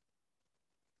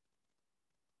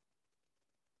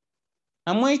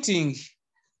 I'm waiting.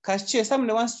 Cache,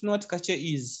 somebody wants to know what cache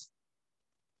is.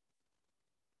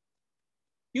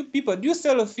 You people, do you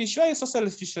selfish? Why are you so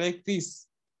selfish like this?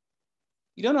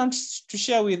 You don't want to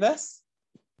share with us?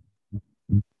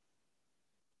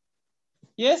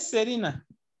 Yes, Serena.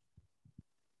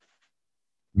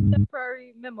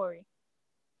 Temporary memory.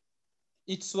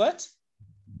 It's what?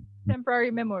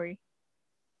 Temporary memory.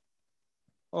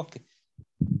 Okay.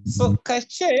 So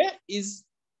cache is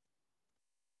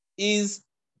a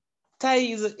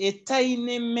tiny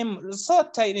memory, so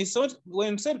tiny. So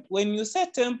when you say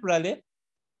temporary,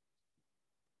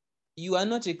 you are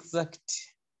not exact,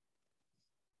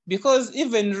 because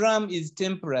even RAM is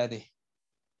temporary.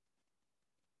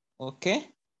 Okay,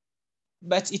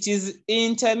 but it is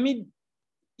intermediate.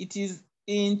 It is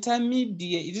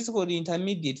intermediate. It is called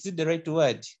intermediate. Is it the right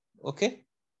word? Okay,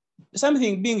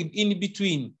 something being in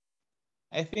between.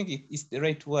 I think it is the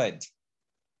right word.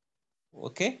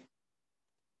 Okay,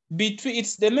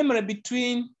 it's the memory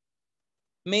between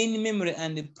main memory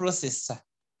and the processor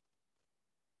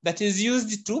that is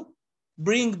used to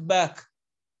bring back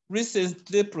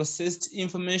recently processed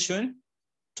information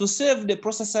to save the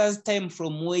processor's time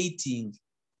from waiting.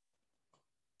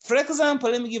 For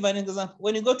example, let me give an example.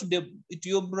 When you go to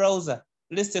your browser,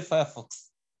 let's say Firefox,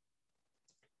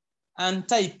 and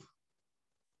type,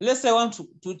 let's say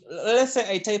let's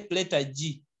say I type letter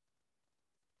G,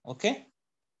 okay?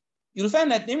 You'll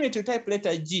find that immediately you type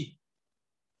letter G,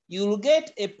 you'll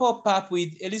get a pop-up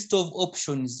with a list of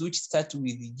options which start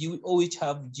with G or which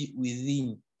have G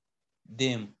within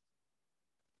them.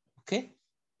 Okay,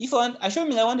 if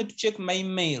assuming I wanted to check my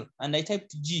mail and I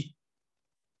typed G,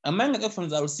 among the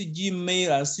options I'll see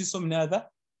Gmail, I'll see so many other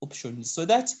options, so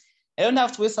that I don't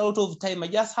have to waste a lot of time. I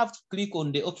just have to click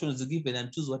on the options given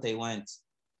and choose what I want.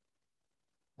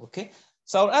 Okay,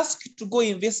 so I'll ask you to go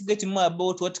investigate more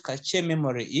about what cache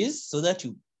memory is, so that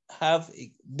you have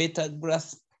a better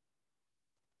grasp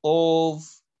of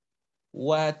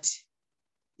what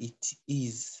it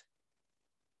is.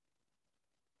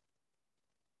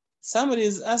 Somebody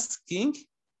is asking,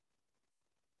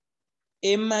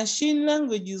 a machine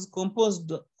language is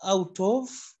composed out of,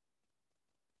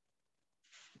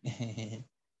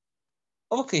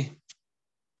 okay,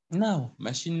 now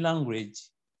machine language.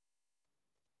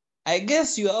 I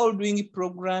guess you are all doing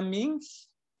programming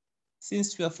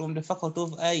since you are from the faculty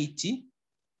of IT.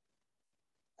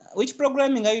 Which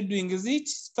programming are you doing? Is it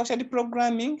structured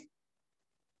programming?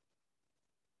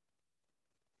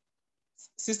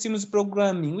 Systems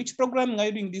programming. Which programming are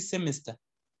you doing this semester?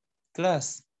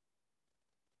 Class.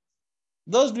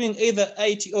 Those doing either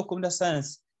IT or computer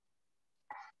science.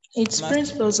 It's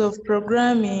principles of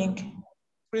programming.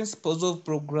 Principles of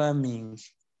programming.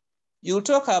 You'll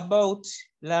talk about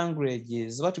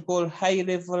languages, what we call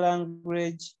high-level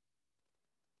language,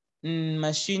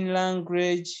 machine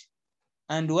language,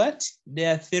 and what?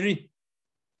 There are 3.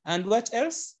 And what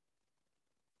else?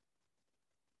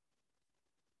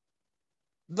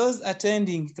 Those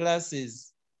attending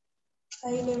classes.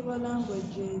 High-level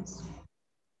languages.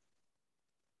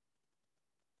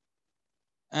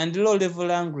 And low-level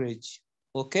language,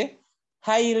 okay?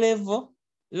 High-level,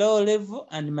 low-level,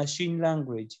 and machine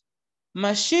language.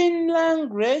 Machine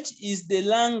language is the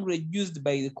language used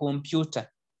by the computer.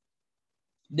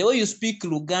 The way you speak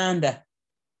Luganda,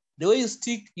 the way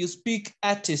you speak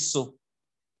Ateso,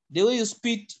 the way you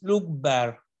speak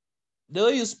Lugbar, the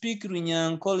way you speak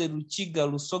Runyankole, Ruchiga,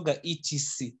 Lusoga,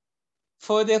 etc.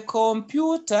 For the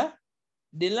computer,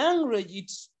 the language it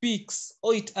speaks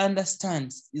or it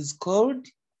understands is called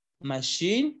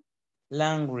machine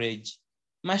language.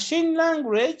 Machine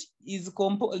language is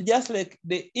just like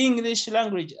the English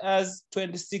language has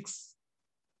 26.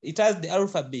 It has the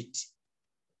alphabet.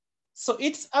 So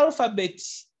its alphabet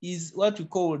is what we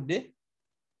call the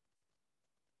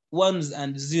ones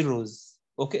and zeros,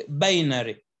 okay,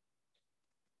 binary.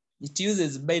 It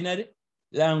uses binary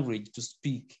language to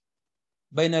speak,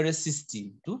 binary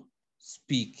system to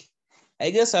speak. I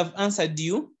guess I've answered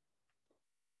you.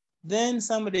 Then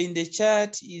somebody in the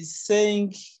chat is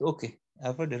saying, okay,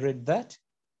 I've already read that.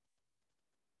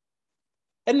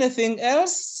 Anything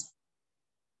else?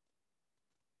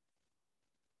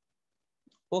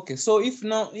 Okay, so if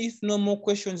no more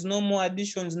questions, no more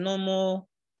additions, no more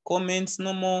comments,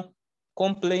 no more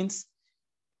complaints,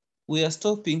 we are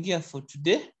stopping here for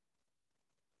today.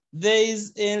 There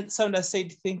is someone that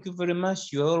said, thank you very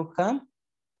much, you're welcome.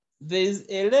 There is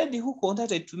a lady who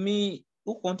contacted me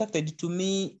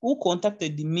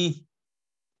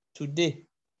today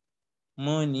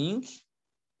morning.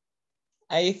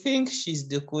 I think she's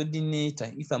the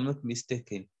coordinator, if I'm not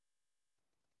mistaken.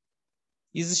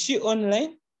 Is she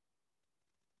online?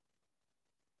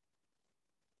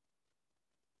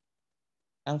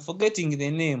 I'm forgetting the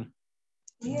name.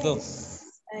 Yes,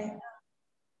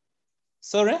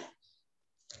 Sorry?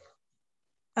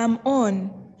 I'm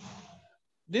on.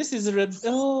 This is the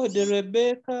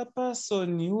Rebecca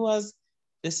person who has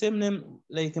the same name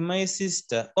like my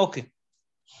sister. Okay.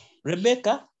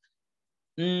 Rebecca,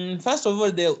 first of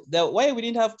all, why we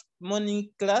didn't have morning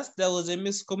class, there was a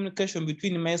miscommunication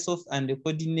between myself and the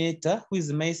coordinator, who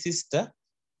is my sister.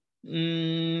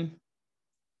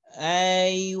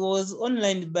 I was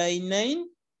online by 9.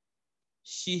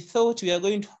 She thought we are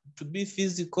going to be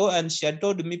physical, and she had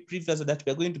told me previously that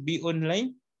we are going to be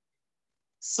online.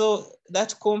 So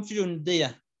that confusion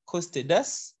there costed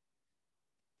us.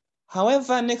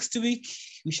 However, next week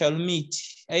we shall meet.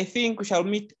 I think we shall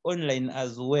meet online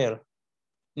as well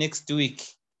next week.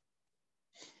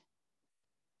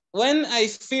 When I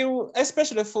feel,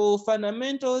 especially for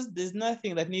fundamentals, there's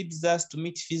nothing that needs us to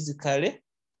meet physically.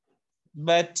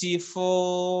 But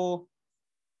for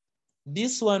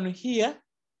this one here,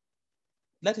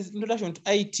 that is introduction to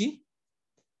IT,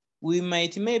 we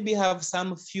might maybe have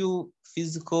some few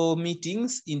physical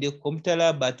meetings in the computer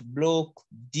lab at block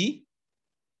D.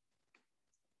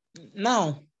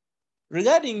 Now,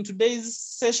 regarding today's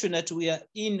session that we are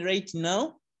in right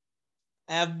now,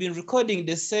 I have been recording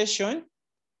the session.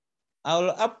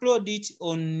 I'll upload it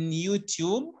on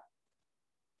YouTube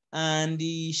and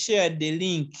share the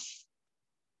link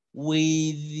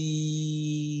with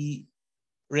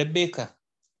Rebecca,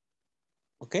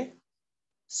 okay?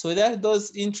 So that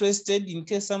those interested, in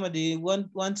case somebody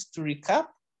wants to recap,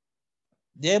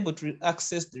 they're able to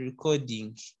access the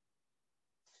recording.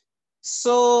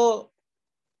 So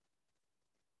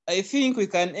I think we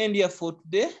can end here for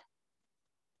today.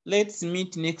 Let's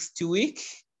meet next week.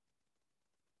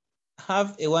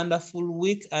 Have a wonderful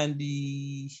week and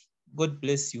God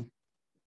bless you.